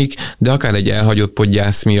sornak tűnik, de akár egy elhagyott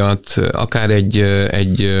podgyász miatt, akár egy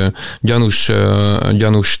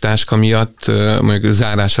gyanús táska miatt mondjuk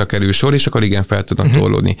zárásra kerül sor, és akkor igen, fel tudnak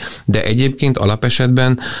torlódni. De egyébként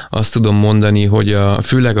alapesetben azt tudom mondani, hogy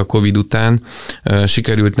főleg a Covid után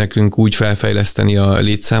sikerült nekünk úgy felfejleszteni a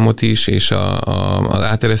létszámot is, és az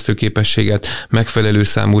áteresztő képességet, megfelelő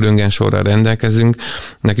számú röntgensorral rendelkezünk.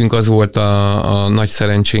 Nekünk az volt a nagy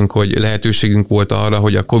szerencsénk, hogy lehetőségünk volt arra,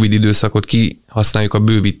 hogy a Covid időszakot kihasználjuk a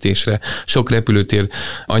bővítésre. Sok repülőtér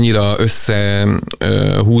annyira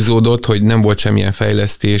összehúzódott, hogy nem volt semmilyen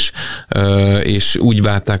fejlesztés, és úgy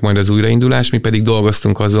várták majd az újraindulást, mi pedig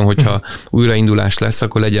dolgoztunk azon, hogyha újraindulás lesz,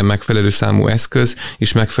 akkor legyen megfelelő számú eszköz,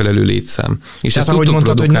 és megfelelő létszám. És tehát, ezt tudtuk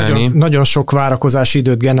mondtad, produkálni. Hogy nagyon sok várakozási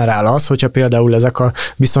időt generál az, hogyha például ezek a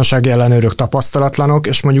biztonsági ellenőrök tapasztalatlanok,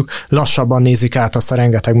 és mondjuk lassabban nézik át azt a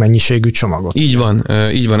rengeteg mennyiségű csomagot. Így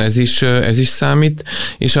van, ez is számít,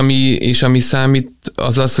 és ami számít,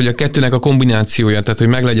 az, hogy a kettőnek a kombinációja, tehát hogy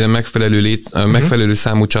meglegyen megfelelő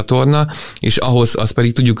számú csatorna, és ahhoz azt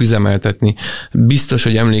pedig tudjuk üzemeltetni. Biztos,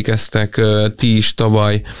 hogy emlékeztek ti is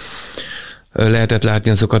tavaly, lehetett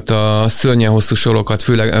látni azokat a szörnyen hosszú sorokat,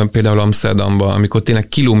 főleg például Amsterdamban, amikor tényleg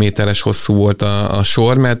kilométeres hosszú volt a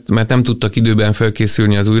sor, mert nem tudtak időben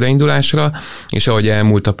felkészülni az újraindulásra, és ahogy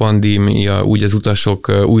elmúlt a pandémia, úgy az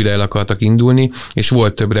utasok újra el akartak indulni, és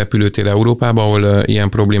volt több repülőtér Európában, ahol ilyen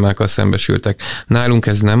problémákkal szembesültek. Nálunk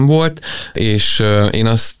ez nem volt, és én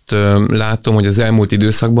azt látom, hogy az elmúlt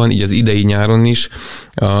időszakban, így az idei nyáron is,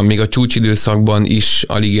 még a csúcsidőszakban is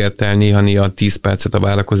alig ért el néha 10 percet a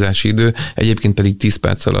várakozási idő, egyébként pedig 10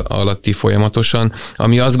 perc alatti folyamatosan,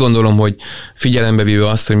 ami azt gondolom, hogy figyelembe véve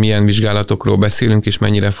azt, hogy milyen vizsgálatokról beszélünk, és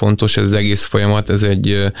mennyire fontos ez az egész folyamat, ez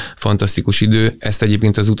egy fantasztikus idő, ezt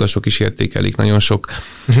egyébként az utasok is értékelik. Nagyon sok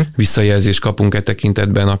visszajelzést kapunk e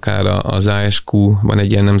tekintetben, akár az ASQ, van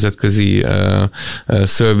egy ilyen nemzetközi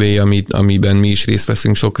survey, amiben mi is részt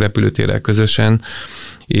veszünk sok repülőtérrel közösen,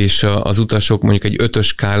 és az utasok mondjuk egy 5-ös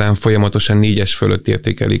skálán folyamatosan 4-es fölött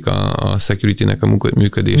értékelik a security-nek a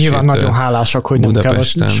működését. Nyilván nagyon hálásak, hogy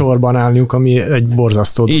Budapesten. Nem kell sorban állniuk, ami egy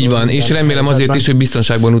borzasztó. Így van, és remélem azért is, hogy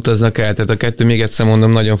biztonságban utaznak el, tehát a kettő, még egyszer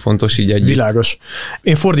mondom, nagyon fontos így együtt. Világos.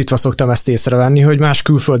 Én fordítva szoktam ezt észrevenni, hogy más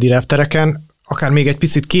külföldi reptereken akár még egy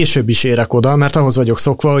picit később is érek oda, mert ahhoz vagyok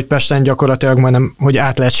szokva, hogy Pesten gyakorlatilag majdnem, hogy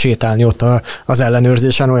át lehet sétálni ott az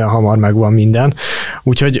ellenőrzésen, olyan hamar megvan minden.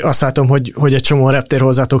 Úgyhogy azt látom, hogy egy csomó reptér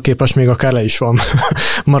hozzátok képest még akár le is van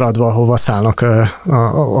maradva, ahova szállnak,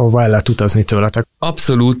 ahova el lehet utazni tőletek.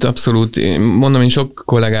 Abszolút. Mondom, én sok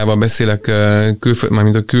kollégával beszélek,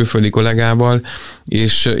 mármint a külföldi kollégával,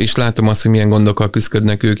 és látom azt, hogy milyen gondokkal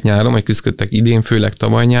küzdködnek ők nyáron, vagy küzdködtek idén, főleg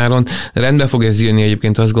tavaly nyáron. Rendbe fog ez jönni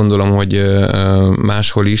egyébként, azt gondolom, hogy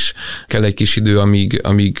máshol is kell egy kis idő,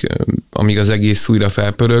 amíg az egész újra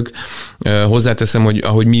felpörög. Hozzáteszem, hogy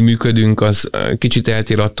ahogy mi működünk, az kicsit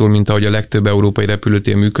eltér attól, mint ahogy a legtöbb európai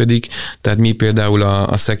repülőtér működik. Tehát mi például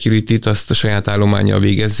a security-t azt a saját állománnyal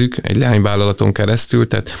végezzük, egy leányvállalaton keresztül,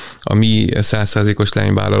 tehát a mi 100%-os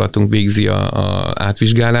leányvállalatunk végzi a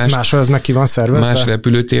átvizsgálást. Máshol ez meg ki van szervezve? Más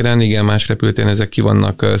repülőtéren ezek ki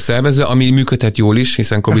vannak szervezve, ami működhet jól is,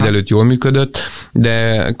 hiszen Covid előtt jól működött,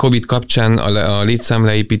 de Covid kapcsán a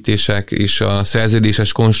létszámleépítések és a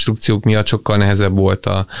szerződéses konstrukciók miatt sokkal nehezebb volt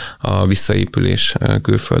a visszaépülés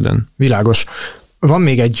külföldön. Világos. Van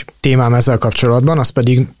még egy témám ezzel kapcsolatban, az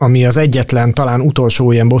pedig, ami az egyetlen, talán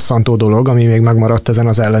utolsó ilyen bosszantó dolog, ami még megmaradt ezen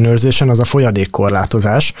az ellenőrzésen, az a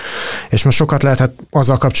folyadékkorlátozás. És most sokat lehetett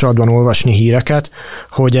azzal kapcsolatban olvasni híreket,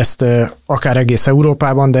 hogy ezt akár egész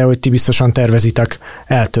Európában, de hogy ti biztosan tervezitek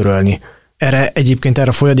eltörölni. Erre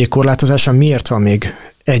a folyadékkorlátozásra miért van még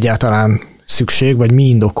egyáltalán szükség, vagy mi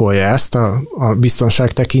indokolja ezt a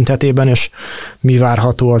biztonság tekintetében, és mi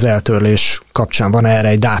várható az eltörlés kapcsán? Van erre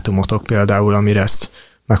egy dátumotok például, amire ezt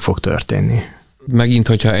meg fog történni? Megint,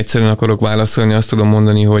 hogyha egyszerűen akarok válaszolni, azt tudom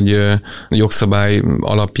mondani, hogy jogszabály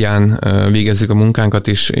alapján végezzük a munkánkat,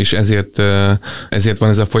 és ezért van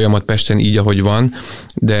ez a folyamat Pesten így, ahogy van,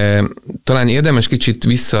 de talán érdemes kicsit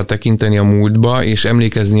visszatekinteni a múltba, és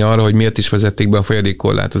emlékezni arra, hogy miért is vezették be a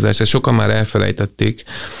folyadékkorlátozást. Ezt sokan már elfelejtették,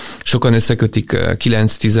 sokan összekötik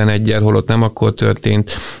 9-11-el, holott nem akkor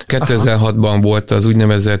történt. 2006-ban volt az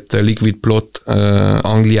úgynevezett Liquid Plot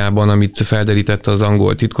Angliában, amit felderített az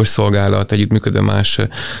angol titkosszolgálat együttműködő más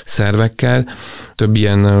szervekkel. Több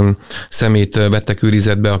ilyen szemét vettek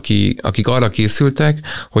őrizetbe, akik arra készültek,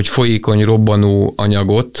 hogy folyékony robbanó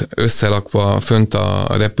anyagot összerakva fönt a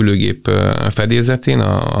repülőgép fedélzetén,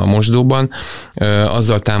 a mosdóban,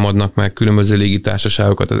 azzal támadnak meg különböző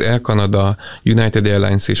légitársaságokat. Az Air Canada, United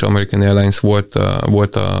Airlines és American Airlines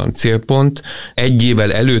volt a célpont. Egy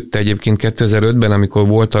évvel előtte egyébként 2005-ben, amikor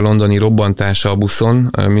volt a londoni robbantása a buszon,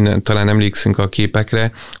 talán emlékszünk a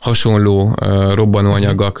képekre, hasonló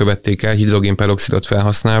robbanóanyaggal követték el, hidrogénperoxidot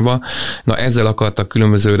felhasználva. Na, ezzel akartak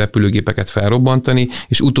különböző repülőgépeket felrobbantani,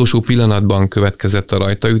 és utolsó pillanatban következett a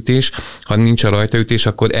rajtaütés. Ha nincs a rajtaütés,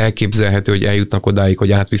 akkor elképzelhető, hogy eljutnak odáig,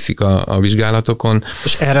 hogy átviszik a vizsgálatokon.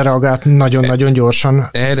 És erre reagált nagyon-nagyon gyorsan?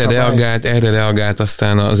 Erre reagált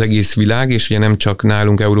aztán az egész világ, és ugye nem csak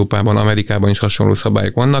nálunk Európában, Amerikában is hasonló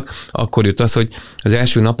szabályok vannak. Akkor jött az, hogy az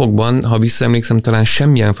első napokban, ha visszaemlékszem, talán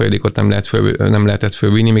semmilyen folyadékot nem lehetett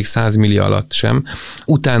fölvinni, még 100 milli alatt sem.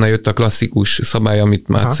 Utána jött a klasszikus szabály, amit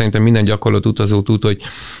már szerintem minden gyakorlott utazó tud, hogy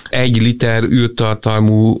 1 liter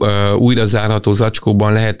űrtartalmú, újra zárható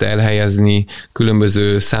zacskóban lehet elhelyezni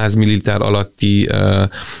különböző 100 milliliter alatti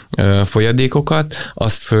folyadékokat,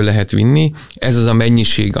 azt föl lehet vinni. Ez az a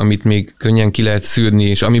mennyiség, amit még könnyen ki lehet szűrni,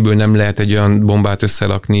 és amiből nem lehet egy olyan bombát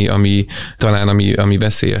összerakni, ami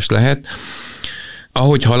veszélyes lehet.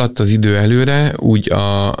 Ahogy haladt az idő előre, úgy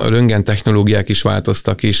a röntgen technológiák is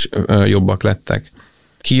változtak, és jobbak lettek.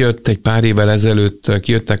 Egy pár évvel ezelőtt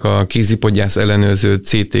kijöttek a kézipodgyász ellenőrző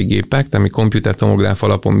CT gépek, ami komputertomográf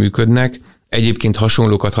alapon működnek. Egyébként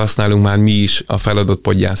hasonlókat használunk már mi is a feladott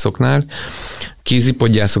podgyászoknál.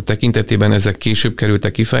 Kézipodgyászok tekintetében ezek később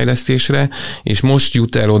kerültek kifejlesztésre, és most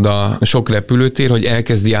jut el oda sok repülőtér, hogy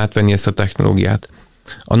elkezdi átvenni ezt a technológiát.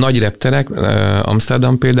 A nagy repterek,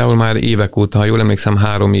 Amsterdam például már évek óta, ha jól emlékszem,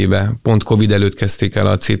 3 éve, pont Covid előtt kezdték el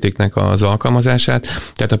a CT-knek az alkalmazását.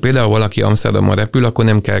 Tehát ha például valaki Amsterdamban repül, akkor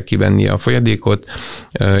nem kell kivennie a folyadékot,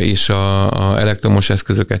 és a elektromos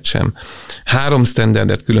eszközöket sem. 3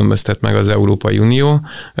 standardet különböztet meg az Európai Unió,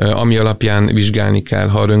 ami alapján vizsgálni kell,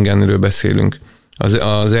 ha a röntgenről beszélünk.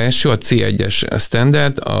 Az első a C1-es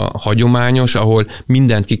standard, a hagyományos, ahol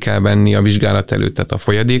mindent ki kell venni a vizsgálat előtt, tehát a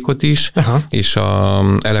folyadékot is, és az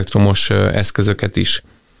elektromos eszközöket is.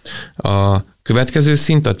 A következő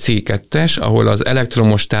szint a C2-es, ahol az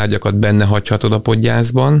elektromos tárgyakat benne hagyhatod a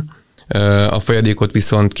podgyászban, a folyadékot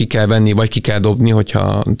viszont ki kell venni, vagy ki kell dobni,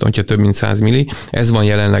 hogyha több mint 100 milli. Ez van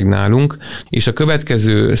jelenleg nálunk. És a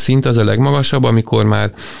következő szint az a legmagasabb, amikor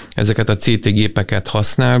már ezeket a CT gépeket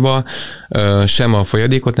használva sem a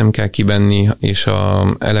folyadékot nem kell kivenni, és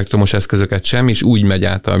az elektromos eszközöket sem, és úgy megy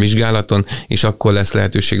át a vizsgálaton, és akkor lesz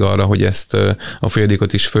lehetőség arra, hogy ezt a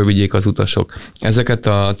folyadékot is fölvigyék az utasok. Ezeket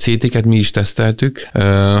a CT-ket mi is teszteltük,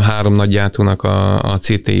 3 nagy gyártónak a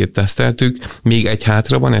CT-jét teszteltük, még egy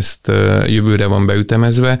hátra van, ezt jövőre van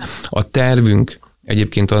beütemezve. A tervünk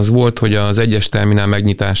egyébként az volt, hogy az egyes terminál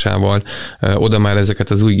megnyitásával oda már ezeket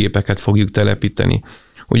az új gépeket fogjuk telepíteni.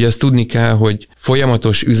 Ugye ezt tudni kell, hogy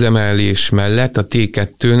folyamatos üzemelés mellett a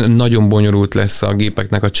T2-n nagyon bonyolult lesz a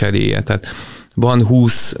gépeknek a cseréje. Tehát van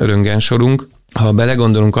 20 röntgensorunk, ha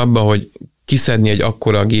belegondolunk abba, hogy kiszedni egy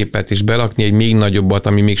akkora gépet és belakni egy még nagyobbat,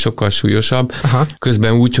 ami még sokkal súlyosabb,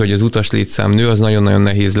 közben úgy, hogy az utas létszám nő, az nagyon-nagyon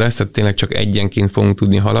nehéz lesz, tehát tényleg csak egyenként fogunk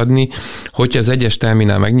tudni haladni. Hogyha az egyes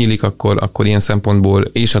terminál megnyílik, akkor ilyen szempontból,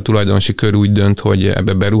 és a tulajdonosi kör úgy dönt, hogy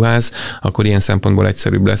ebbe beruház, akkor ilyen szempontból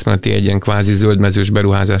egyszerűbb lesz, mert egy ilyen kvázi zöldmezős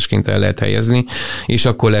beruházásként el lehet helyezni, és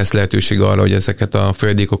akkor lesz lehetőség arra, hogy ezeket a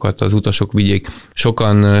folyadékokat az utasok vigyék. Sok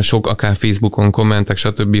akár Facebookon kommentek,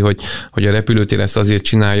 stb., hogy a repülőtér ezt azért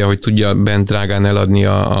csinálja, hogy tudja bent drágán eladni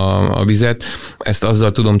a vizet. Ezt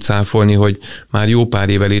azzal tudom cáfolni, hogy már jó pár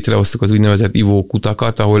éve létrehoztuk az úgynevezett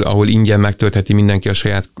ivókutakat, ahol ingyen megtöltheti mindenki a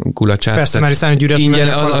saját kulacsát. Persze, mert hiszen egy üres ingyen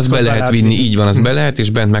az be lehet vinni, így van, az be lehet, és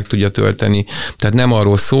bent meg tudja tölteni. Tehát nem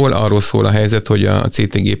arról szól a helyzet, hogy a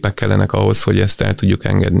CT gépek kellenek ahhoz, hogy ezt el tudjuk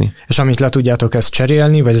engedni. És amit le tudjátok ezt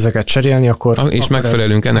cserélni, vagy ezeket cserélni, akkor... És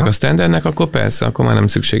megfelelünk ennek a standardnek, akkor persze, akkor már nem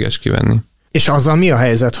szükséges kivenni. És azzal mi a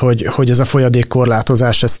helyzet, hogy ez a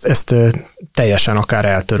folyadékkorlátozás, ezt teljesen akár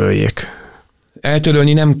eltöröljék?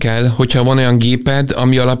 Eltörölni nem kell, hogyha van olyan géped,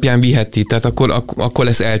 ami alapján viheti, tehát akkor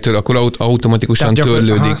lesz akkor automatikusan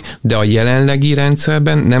törlődik. De a jelenlegi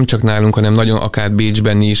rendszerben nem csak nálunk, hanem nagyon akár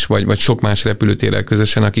Bécsben is, vagy sok más repülőtérrel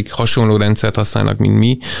közösen, akik hasonló rendszert használnak, mint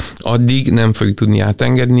mi, addig nem fogjuk tudni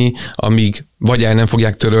átengedni, amíg vagy el nem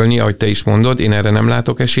fogják törölni, ahogy te is mondod, én erre nem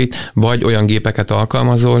látok esélyt, vagy olyan gépeket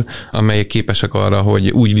alkalmazol, amelyek képesek arra, hogy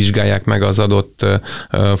úgy vizsgálják meg az adott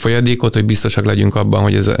folyadékot, hogy biztosak legyünk abban,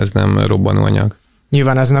 hogy ez nem robbanóanyag.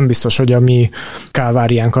 Nyilván ez nem biztos, hogy a mi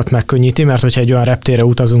kálváriánkat megkönnyíti, mert hogyha egy olyan reptérre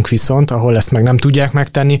utazunk viszont, ahol ezt meg nem tudják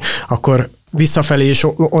megtenni, akkor visszafelé is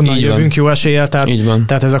onnan így jövünk jó eséllyel,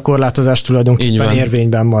 tehát ez a korlátozás tulajdonképpen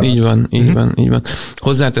érvényben marad. Így van.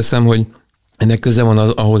 Hozzáteszem, hogy ennek köze van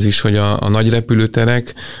ahhoz is, hogy a nagy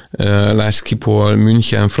repülőterek, lásd Schiphol,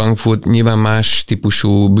 München, Frankfurt nyilván más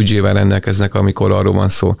típusú büdzsével rendelkeznek, amikor arról van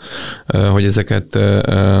szó, hogy ezeket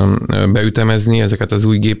beütemezni, ezeket az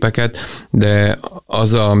új gépeket, de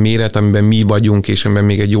az a méret, amiben mi vagyunk, és amiben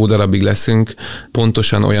még egy jó darabig leszünk,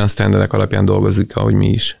 pontosan olyan sztenderdek alapján dolgozik, ahogy mi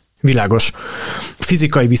is. Világos.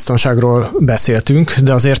 Fizikai biztonságról beszéltünk,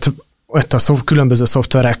 de azért a különböző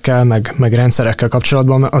szoftverekkel, meg rendszerekkel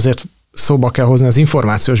kapcsolatban azért szóba kell hozni az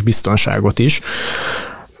információs biztonságot is.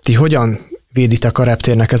 Ti hogyan véditek a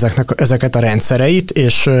reptérnek ezeket a rendszereit,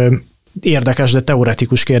 és érdekes, de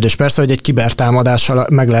teoretikus kérdés persze, hogy egy kibertámadással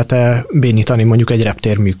meg lehet-e bénítani mondjuk egy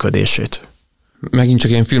reptér működését? Megint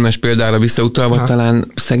csak ilyen filmes példára visszautalva,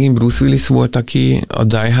 talán szegény Bruce Willis volt, aki a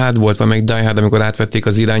Die Hard volt, vagy meg Die Hard, amikor átvették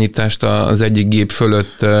az irányítást az egyik gép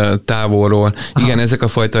fölött távolról. Igen, ezek a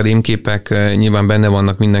fajta rémképek nyilván benne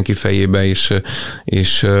vannak mindenki fejébe,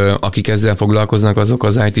 és akik ezzel foglalkoznak, azok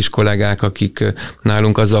az IT-s kollégák, akik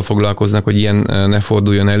nálunk azzal foglalkoznak, hogy ilyen ne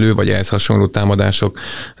forduljon elő, vagy ehhez hasonló támadások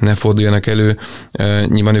ne forduljanak elő.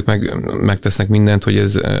 Nyilván ők megtesznek mindent,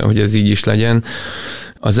 hogy ez így is legyen.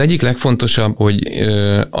 Az egyik legfontosabb, hogy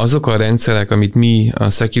azok a rendszerek, amit mi a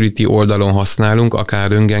security oldalon használunk, akár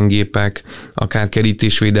röntgengépek, akár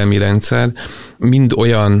kerítésvédelmi rendszer, mind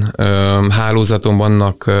olyan hálózaton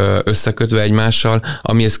vannak összekötve egymással,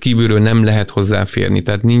 amihez kívülről nem lehet hozzáférni.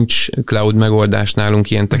 Tehát nincs cloud megoldás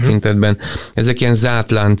nálunk ilyen tekintetben. Ezek ilyen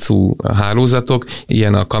zárt láncú hálózatok,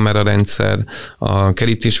 ilyen a kamerarendszer, a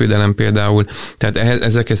kerítésvédelem például, tehát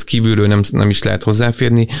ezekhez kívülről nem is lehet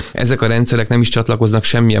hozzáférni. Ezek a rendszerek nem is csatlakoznak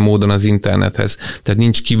semmilyen módon az internethez. Tehát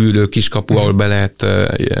nincs kívülről kiskapu, ahol be lehet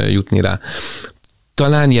jutni rá.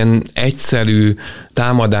 Talán ilyen egyszerű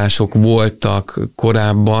támadások voltak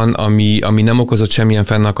korábban, ami nem okozott semmilyen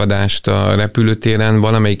fennakadást a repülőtéren.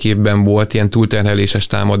 Valamelyik évben volt ilyen túlterheléses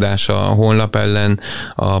támadás a honlap ellen,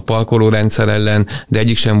 a parkolórendszer ellen, de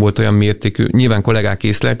egyik sem volt olyan mértékű. Nyilván kollégák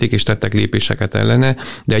észlelték és tettek lépéseket ellene,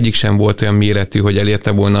 de egyik sem volt olyan méretű, hogy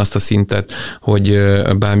elérte volna azt a szintet, hogy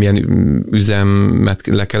bármilyen üzemet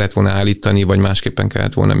le kellett volna állítani, vagy másképpen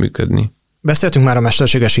kellett volna működni. Beszéltünk már a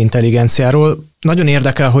mesterséges intelligenciáról. Nagyon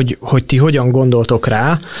érdekel, hogy ti hogyan gondoltok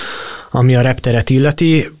rá, ami a repteret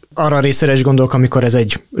illeti. Arra részére is gondolok, amikor ez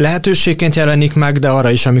egy lehetőségként jelenik meg, de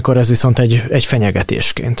arra is, amikor ez viszont egy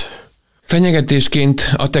fenyegetésként.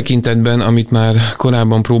 Fenyegetésként a tekintetben, amit már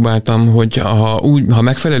korábban próbáltam, hogy ha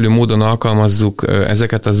megfelelő módon alkalmazzuk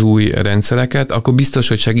ezeket az új rendszereket, akkor biztos,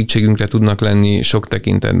 hogy segítségünkre tudnak lenni sok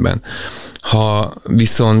tekintetben. Ha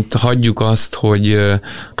viszont hagyjuk azt, hogy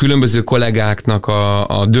különböző kollégáknak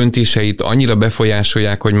a döntéseit annyira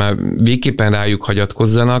befolyásolják, hogy már végképpen rájuk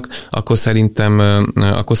hagyatkozzanak, akkor szerintem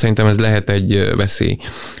ez lehet egy veszély.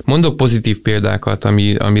 Mondok pozitív példákat,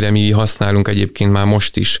 amire mi használunk egyébként már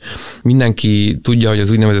most is. Minden mindenki tudja, hogy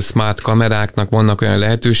az úgynevezett smart kameráknak vannak olyan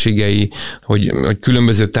lehetőségei, hogy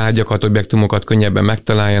különböző tárgyakat, objektumokat könnyebben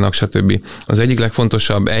megtaláljanak, stb. Az egyik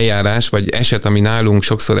legfontosabb eljárás, vagy eset, ami nálunk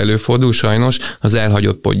sokszor előfordul sajnos, az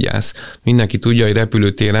elhagyott podgyász. Mindenki tudja, hogy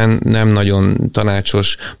repülőtéren nem nagyon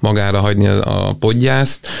tanácsos magára hagyni a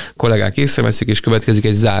podgyászt, kollégák észreveszik, és következik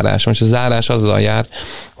egy zárás. Most a zárás azzal jár,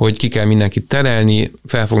 hogy ki kell mindenkit terelni,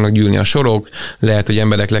 fel fognak gyűlni a sorok, lehet, hogy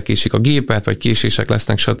emberek lekésik a gépet, vagy késések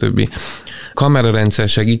lesznek, stb. Kamerarendszer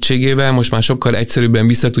segítségével most már sokkal egyszerűbben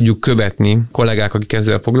vissza tudjuk követni, kollégák, akik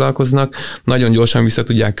ezzel foglalkoznak, nagyon gyorsan vissza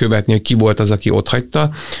tudják követni, hogy ki volt az, aki ott hagyta,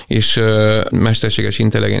 és mesterséges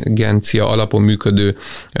intelligencia alapon működő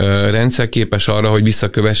rendszer képes arra, hogy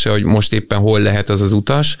visszakövesse, hogy most éppen hol lehet az az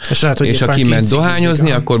utas, és aki ment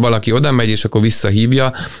dohányozni, akkor valaki oda megy, és akkor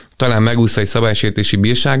visszahívja, talán megúszza egy szabálysértési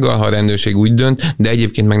bírsággal, ha a rendőrség úgy dönt, de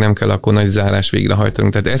egyébként meg nem kell akkor nagy zárás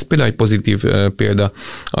végrehajtanunk. Tehát ez például egy pozitív példa,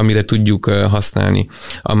 amire tudjuk használni.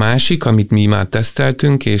 A másik, amit mi már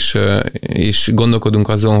teszteltünk, és gondolkodunk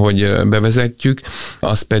azon, hogy bevezetjük,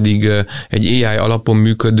 az pedig egy AI alapon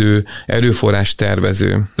működő erőforrás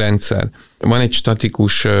tervező rendszer. Van egy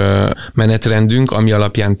statikus menetrendünk, ami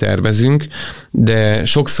alapján tervezünk, de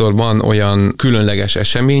sokszor van olyan különleges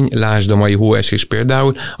esemény, lásd a mai hóesés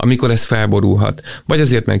például, amikor ez felborulhat. Vagy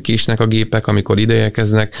azért, mert késnek a gépek, amikor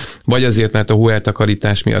ideérkeznek, vagy azért, mert a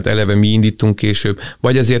hóeltakarítás miatt eleve mi indítunk később,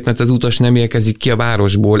 vagy azért, mert az utas nem érkezik ki a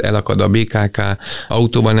városból, elakad a BKK,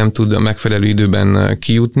 autóval nem tud megfelelő időben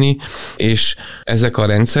kijutni, és ezek a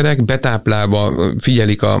rendszerek betáplálva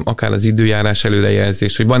figyelik akár az időjárás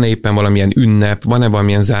előrejelzést, hogy van-e éppen valamilyen ünnep, van-e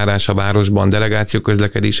valamilyen zárás a városban, delegáció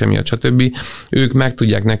közlekedése miatt, stb. Ők meg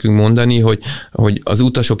tudják nekünk mondani, hogy az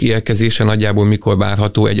utasok érkezése nagyjából mikor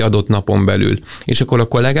várható egy adott napon belül. És akkor a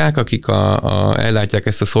kollégák, akik ellátják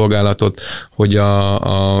ezt a szolgálatot, hogy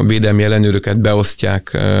a védelmi ellenőröket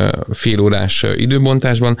beosztják félórás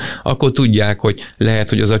időbontásban, akkor tudják, hogy lehet,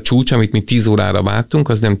 hogy az a csúcs, amit mi 10 órára vártunk,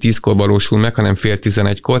 az nem 10-kor valósul meg, hanem fél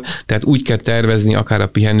 11-kor, tehát úgy kell tervezni akár a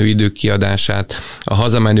pihenőidők kiadását, a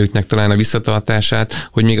hazamenőknek talán a visszatartását,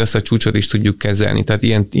 hogy még azt a csúcsot is tudjuk kezelni. Tehát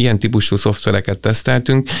ilyen típusú szoftvereket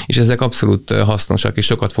teszteltünk, és ezek abszolút hasznosak, és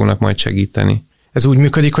sokat fognak majd segíteni. Ez úgy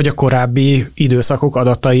működik, hogy a korábbi időszakok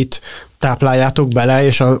adatait tápláljátok bele,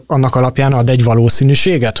 és annak alapján ad egy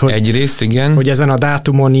valószínűséget? Hogy, egyrészt igen. Hogy ezen a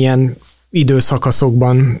dátumon ilyen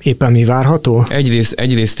időszakaszokban éppen mi várható?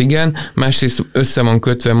 Egyrészt igen, másrészt össze van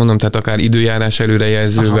kötve, mondom, tehát akár időjárás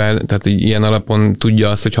előrejelzővel, tehát hogy ilyen alapon tudja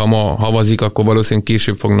azt, hogy ha ma havazik, akkor valószínűleg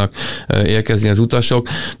később fognak érkezni az utasok.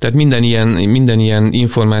 Tehát minden ilyen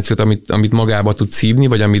információt, amit magába tud szívni,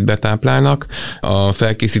 vagy amit betáplálnak a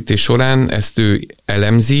felkészítés során, ezt ő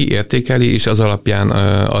elemzi, értékeli, és az alapján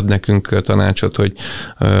ad nekünk tanácsot, hogy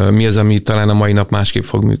mi az, ami talán a mai nap másképp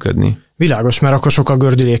fog működni. Világos, mert akkor sokkal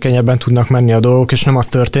gördülékenyebben tudnak menni a dolgok, és nem az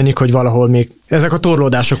történik, hogy valahol még ezek a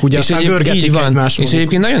torlódások ugye aztán görgetik egymást. És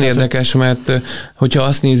egyébként nagyon érdekes, mert hogyha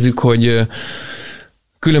azt nézzük, hogy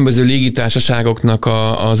különböző légitársaságoknak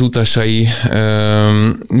az utasai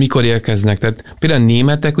mikor érkeznek. Tehát például a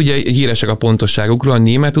németek, ugye híresek a pontosságukról, a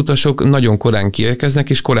német utasok nagyon korán kiérkeznek,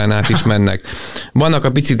 és korán át is mennek. Vannak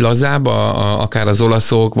a picit lazább, akár az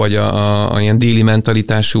olaszok, vagy a ilyen déli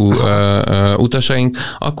mentalitású utasaink,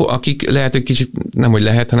 akik lehet, hogy kicsit, nem hogy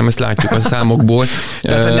lehet, hanem ezt látjuk a számokból.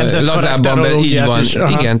 Lazábban, így van.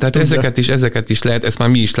 Igen, tehát ezeket is lehet, ezt már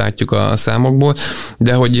mi is látjuk a számokból,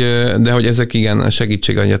 de hogy ezek igen segítség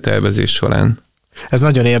a tervezés során. Ez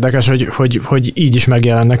nagyon érdekes, hogy így is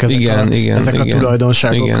megjelennek ezek a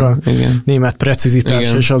tulajdonságok. Igen. Német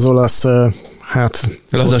precizitás és az olasz,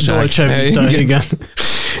 dolce vita.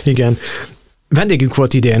 Igen. Vendégünk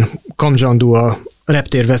volt idén Kamdzsandu, a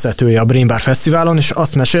reptér vezetője a Brain Bar Fesztiválon, és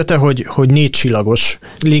azt mesélte, hogy 4 csillagos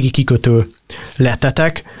légi kikötő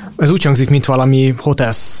lettetek. Ez úgy hangzik, mint valami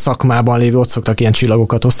hotel szakmában lévő, ott szoktak ilyen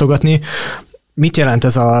csillagokat osztogatni. Mit jelent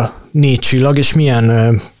ez a 4 csillag, és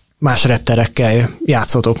milyen más repterekkel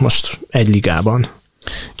játszotok most egy ligában?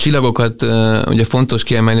 Csillagokat ugye fontos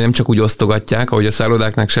kiemelni, nem csak úgy osztogatják, ahogy a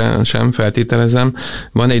szállodáknak sem feltételezem.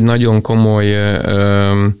 Van egy nagyon komoly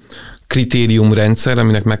kritériumrendszer,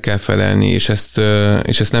 aminek meg kell felelni, és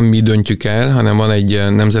ezt nem mi döntjük el, hanem van egy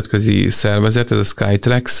nemzetközi szervezet, ez a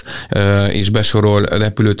Skytrax, és besorol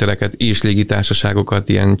repülőtereket és légitársaságokat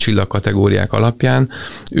ilyen csillagkategóriák alapján.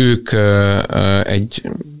 Ők egy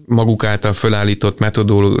maguk által fölállított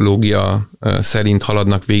metodológia szerint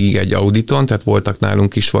haladnak végig egy auditon, tehát voltak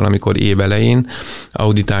nálunk is valamikor évelején,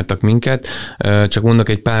 auditáltak minket. Csak mondok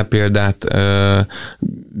egy pár példát,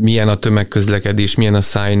 milyen a tömegközlekedés, milyen a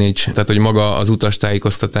signage, tehát hogy maga az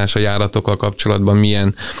utastájékoztatás a járatokkal kapcsolatban,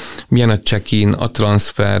 milyen a check-in, a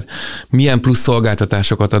transfer, milyen plusz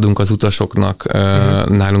szolgáltatásokat adunk az utasoknak,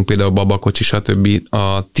 nálunk például a babakocsi, stb.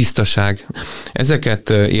 A tisztaság. Ezeket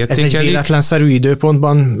értékelik. Ez egy véletlenszerű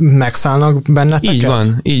időpontban megszállnak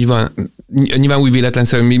benneteket? Így van. Nyilván új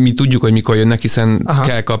véletlenszerű, mi tudjuk, hogy mikor jönnek, hiszen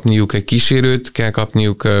kell kapniuk egy kísérőt, kell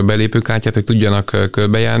kapniuk belépőkártyát, hogy tudjanak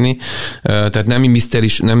körbejárni. Tehát nem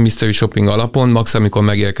mystery shopping alapon, max amikor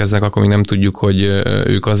megérkeznek, akkor még nem tudjuk, hogy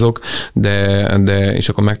ők azok, de és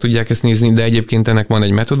akkor meg tudják ezt nézni, de egyébként ennek van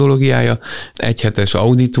egy metodológiája, egyhetes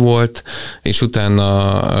audit volt, és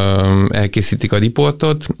utána elkészítik a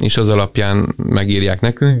riportot, és az alapján megírják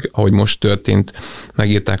nekünk, ahogy most történt,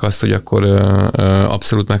 megírták azt, hogy akkor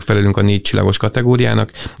abszolút megfelelünk a 4 csillagos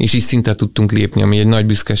kategóriának, és így szinte tudtunk lépni, ami egy nagy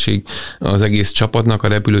büszkeség az egész csapatnak, a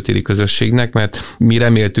repülőtéri közösségnek, mert mi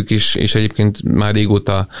reméltük is, és egyébként már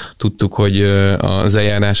régóta tudtuk, hogy az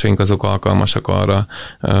eljárásaink azok alkalmasak arra,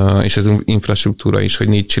 és az infrastruktúra is, hogy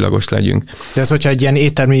 4 csillagos legyünk. De ez, hogyha egy ilyen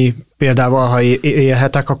éttermi példával, ha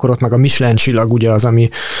élhetek, akkor ott meg a Michelin csillag ugye az, ami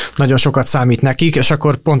nagyon sokat számít nekik, és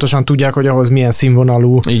akkor pontosan tudják, hogy ahhoz milyen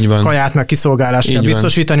színvonalú kaját, meg kiszolgálást kell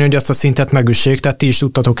biztosítani, hogy ezt a szintet megüssék, tehát ti is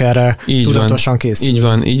tudtatok erre tudatosan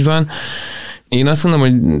készülni. Így van. Én azt mondom,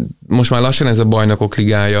 hogy most már lassan ez a bajnokok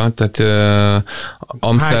ligája, tehát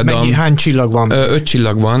Amsterdam... Hány csillag van? 5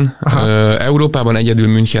 csillag van. Európában egyedül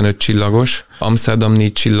München 5 csillagos, Amsterdam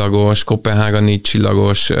 4 csillagos, Kopenhága 4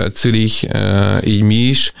 csillagos, Zürich, így mi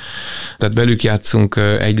is. Tehát velük játszunk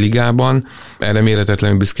egy ligában. Erre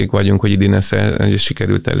méretetlenül büszkék vagyunk, hogy idén ezt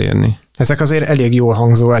sikerült elérni. Ezek azért elég jól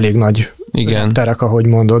hangzó, elég nagy terek, ahogy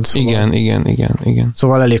mondod. Szóval, igen.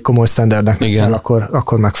 Szóval elég komoly sztenderdnek kell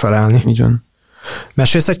akkor megfelelni. Így van.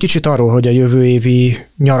 Mesélsz egy kicsit arról, hogy a jövő évi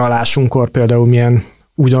nyaralásunkkor például milyen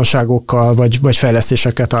újdonságokkal vagy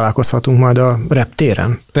fejlesztésekkel találkozhatunk majd a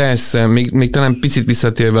reptéren? Persze, még talán picit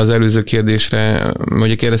visszatérve az előző kérdésre,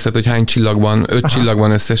 ugye kérdezted, hogy hány csillag van, 5 csillag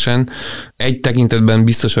van összesen. Egy tekintetben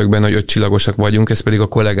biztos vagyok benne, hogy 5 csillagosak vagyunk, ez pedig a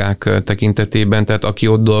kollégák tekintetében, tehát aki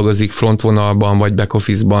ott dolgozik frontvonalban vagy back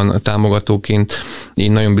office-ban támogatóként,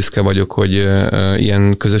 én nagyon büszke vagyok, hogy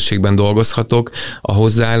ilyen közösségben dolgozhatok. A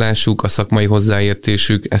hozzáállásuk, a szakmai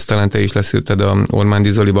hozzáértésük, ezt talán te is leszűrted a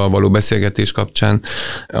Ormándi Zolival való beszélgetés kapcsán,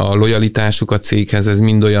 a lojalitásuk a céghez, ez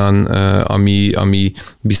mind olyan, ami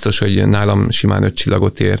biztos, hogy nálam simán 5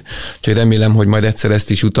 csillagot ér. Úgyhogy remélem, hogy majd egyszer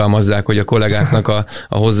ezt is utalmazzák, hogy a kollégáknak a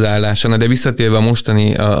hozzáállása. Na, de visszatérve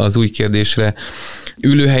mostani az új kérdésre,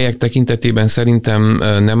 ülőhelyek tekintetében szerintem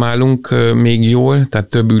nem állunk még jól, tehát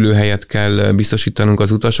több ülőhelyet kell biztosítanunk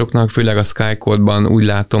az utasoknak, főleg a Skycore-ban úgy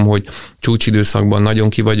látom, hogy csúcsidőszakban nagyon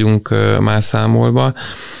ki vagyunk már számolva.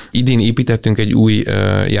 Idén építettünk egy új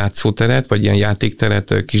játszóteret, vagy ilyen játékteret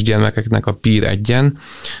kisgyermekeknek a Pier 1-en,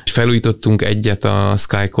 és felújítottunk egyet a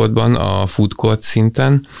Skycore-ban, a Food Court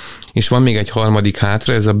szinten, és van még egy harmadik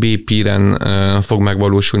hátra, ez a B Pieren fog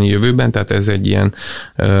megvalósulni jövőben, tehát ez egy ilyen,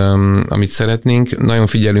 amit szeretnénk. Nagyon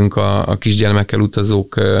figyelünk a kisgyermekkel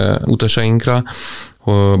utazók utasainkra,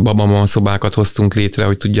 babamama szobákat hoztunk létre,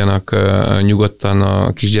 hogy tudjanak nyugodtan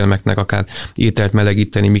a kisgyermeknek akár ételt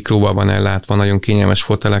melegíteni, mikróval van ellátva, nagyon kényelmes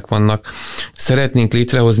fotelek vannak. Szeretnénk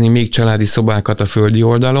létrehozni még családi szobákat a földi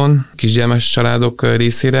oldalon, kisgyermes családok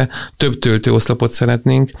részére, több töltőoszlopot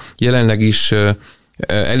szeretnénk, jelenleg is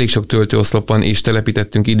elég sok töltőoszlop van, és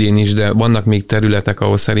telepítettünk idén is, de vannak még területek,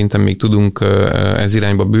 ahol szerintem még tudunk ez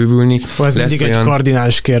irányba bővülni. Ez mindig egy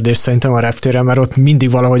kardinális kérdés szerintem a reptéren, mert ott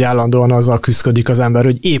mindig valahogy állandóan azzal küszködik az ember,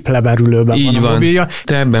 hogy épp leberülőben így van a mobilja.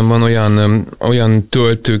 Ebben van olyan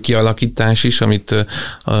töltő kialakítás is, amit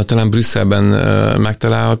talán Brüsszelben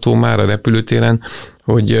megtalálható már a repülőtéren,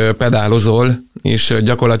 hogy pedálozol, és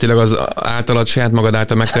gyakorlatilag az általad saját magad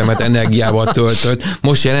által megtermelt energiával töltöd.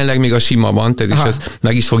 Most jelenleg még a sima van, tehát is ezt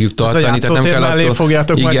meg is fogjuk tartani. Ez a játszótér mellé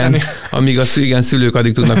fogjátok majd tenni. Amíg a szülők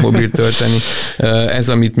addig tudnak mobilt tölteni. Ez,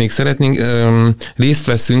 amit még szeretnénk.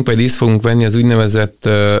 Részt fogunk venni az úgynevezett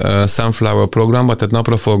Sunflower programba, tehát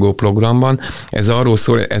napraforgó programban. Ez arról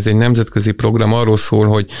szól, ez egy nemzetközi program, arról szól,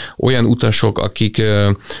 hogy olyan utasok, akik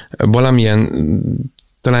valamilyen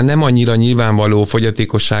talán nem annyira nyilvánvaló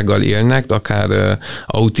fogyatékossággal élnek, akár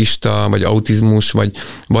autista, vagy autizmus, vagy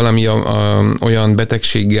valami olyan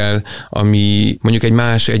betegséggel, ami mondjuk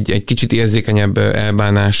egy kicsit érzékenyebb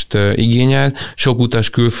elbánást igényel. Sok utas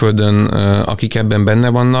külföldön, akik ebben benne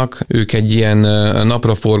vannak, ők egy ilyen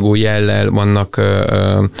napraforgó jellel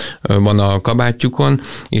van a kabátjukon.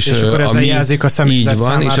 És akkor ezzel jelzik a személyzet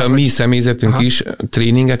számára. És a mi személyzetünk is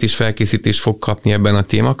tréninget és felkészítést fog kapni ebben a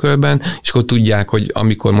témakörben, és akkor tudják, hogy ami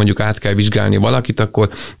amikor mondjuk át kell vizsgálni valakit, akkor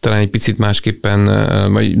talán egy picit másképpen,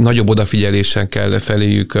 vagy nagyobb odafigyeléssel kell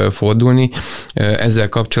feléjük fordulni. Ezzel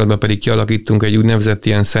kapcsolatban pedig kialakítunk egy úgynevezett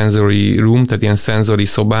ilyen sensory room, tehát ilyen szenzori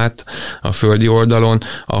szobát a földi oldalon,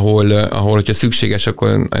 ahol hogyha szükséges,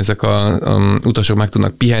 akkor ezek a utasok meg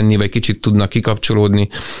tudnak pihenni, vagy kicsit tudnak kikapcsolódni.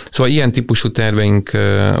 Szóval ilyen típusú terveink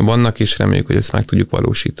vannak, és reméljük, hogy ezt meg tudjuk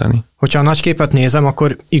valósítani. Hogyha a nagy képet nézem,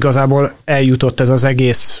 akkor igazából eljutott ez az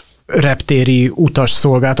egész reptéri utas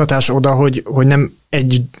szolgáltatás oda, hogy nem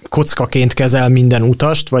egy kockaként kezel minden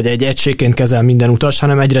utast, vagy egy egységként kezel minden utast,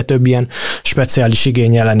 hanem egyre több ilyen speciális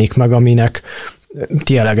igény jelenik meg, aminek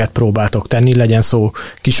ti eleget próbáltok tenni, legyen szó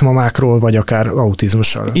kismamákról, vagy akár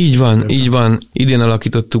autizmussal. Így van. Idén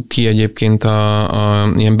alakítottuk ki egyébként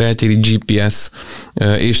a ilyen beltéri GPS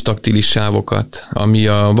és taktilis sávokat, ami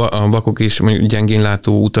a vakok és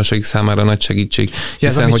gyengénlátó utasaik számára nagy segítség.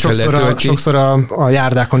 Hiszen, hogyha sokszor a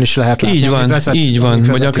járdákon is lehet látni. Így van,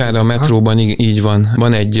 vagy akár a metróban, így van.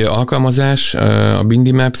 Van egy alkalmazás, a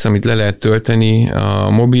Bindi Maps, amit le lehet tölteni a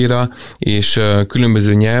mobilra, és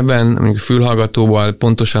különböző nyelven, mondjuk fülhallgató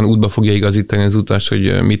pontosan útba fogja igazítani az utas,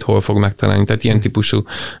 hogy mit hol fog megtalálni. Tehát ilyen típusú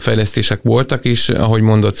fejlesztések voltak, és ahogy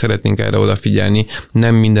mondott, szeretnénk erre odafigyelni.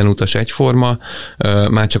 Nem minden utas egyforma,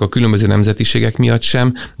 már csak a különböző nemzetiségek miatt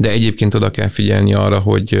sem, de egyébként oda kell figyelni arra,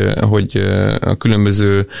 hogy a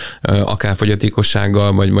különböző akár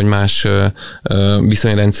fogyatékossággal, vagy más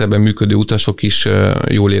viszonyrendszerben működő utasok is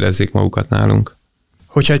jól érezzék magukat nálunk.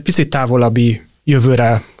 Hogyha egy picit távolabbi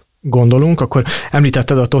jövőre gondolunk, akkor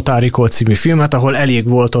említetted a Total Recall című filmet, ahol elég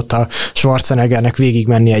volt ott a Schwarzeneggernek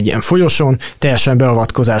végigmenni egy ilyen folyosón, teljesen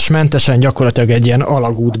beavatkozásmentesen, gyakorlatilag egy ilyen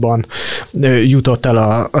alagútban jutott el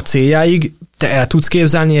a céljáig. Te el tudsz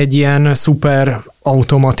képzelni egy ilyen szuper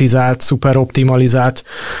automatizált, szuper optimalizált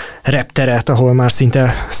repteret, ahol már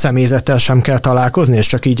szinte személyzettel sem kell találkozni, és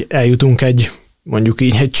csak így eljutunk mondjuk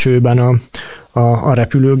így egy csőben a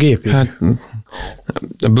repülőgépig? Hát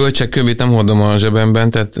a bölcsek kövét nem hordom a zsebemben,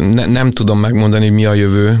 tehát nem tudom megmondani, mi a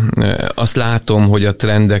jövő. Azt látom, hogy a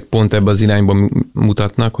trendek pont ebbe az irányba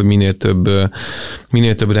mutatnak, hogy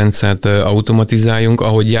minél több rendszert automatizáljunk.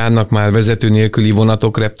 Ahogy járnak már vezető nélküli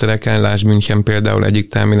vonatok reptereken, lásd München például egyik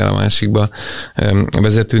terminálon a másikba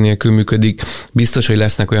vezető nélkül működik. Biztos, hogy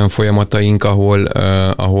lesznek olyan folyamataink,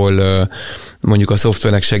 ahol mondjuk a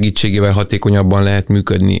szoftverek segítségével hatékonyabban lehet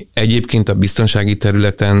működni. Egyébként a biztonsági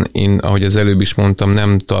területen én, ahogy az előbb is mondtam,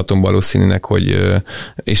 nem tartom valószínűnek,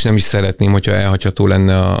 és nem is szeretném, hogyha elhagyható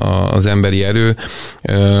lenne az emberi erő,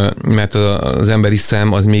 mert az emberi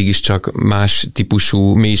szem az mégiscsak más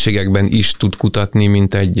típusú mélységekben is tud kutatni,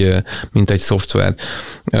 mint egy szoftver.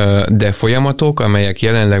 De folyamatok, amelyek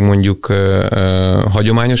jelenleg mondjuk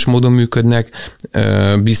hagyományos módon működnek,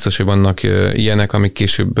 biztos, hogy vannak ilyenek, amik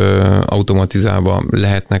később automatizálva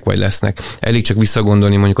lehetnek, vagy lesznek. Elég csak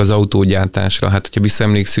visszagondolni mondjuk az autógyártásra. Hát, hogyha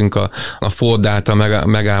visszaemlékszünk a Ford által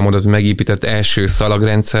megálmodott, megépített első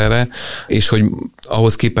szalagrendszerre, és hogy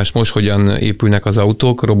ahhoz képest most hogyan épülnek az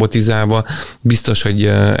autók robotizálva, biztos, hogy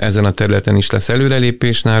ezen a területen is lesz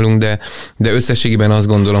előrelépés nálunk, de összességében azt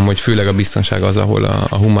gondolom, hogy főleg a biztonság az, ahol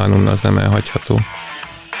a humánum az nem elhagyható.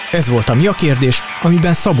 Ez volt a Mi a kérdés,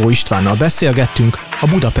 amiben Szabó Istvánnal beszélgettünk a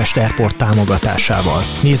Budapest Airport támogatásával.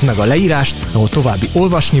 Nézd meg a leírást, ahol további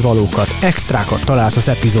olvasnivalókat, extrákat találsz az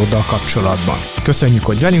epizóddal kapcsolatban. Köszönjük,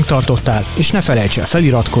 hogy velünk tartottál, és ne felejts el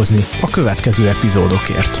feliratkozni a következő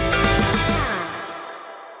epizódokért.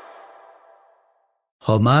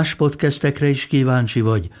 Ha más podcastekre is kíváncsi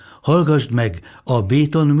vagy, hallgassd meg a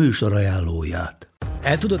Béton műsor ajánlóját.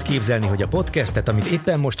 El tudod képzelni, hogy a podcastet, amit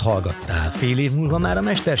éppen most hallgattál, fél év múlva már a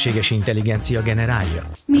mesterséges intelligencia generálja?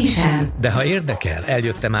 Mi sem. De ha érdekel,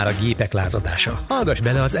 eljött-e már a gépek lázadása? Hallgass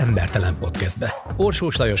bele az Embertelen podcastbe.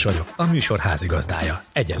 Orsós Lajos vagyok, a műsor házigazdája.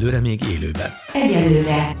 Egyelőre még élőben.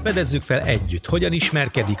 Egyelőre. Fedezzük fel együtt, hogyan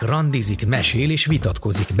ismerkedik, randizik, mesél és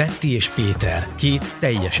vitatkozik Betty és Péter, két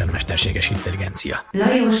teljesen mesterséges intelligencia.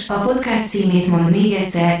 Lajos, a podcast címét mond még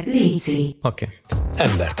egyszer, léci. Oké.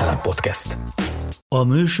 Embertelen podcast. A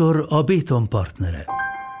műsor a Béton partnere.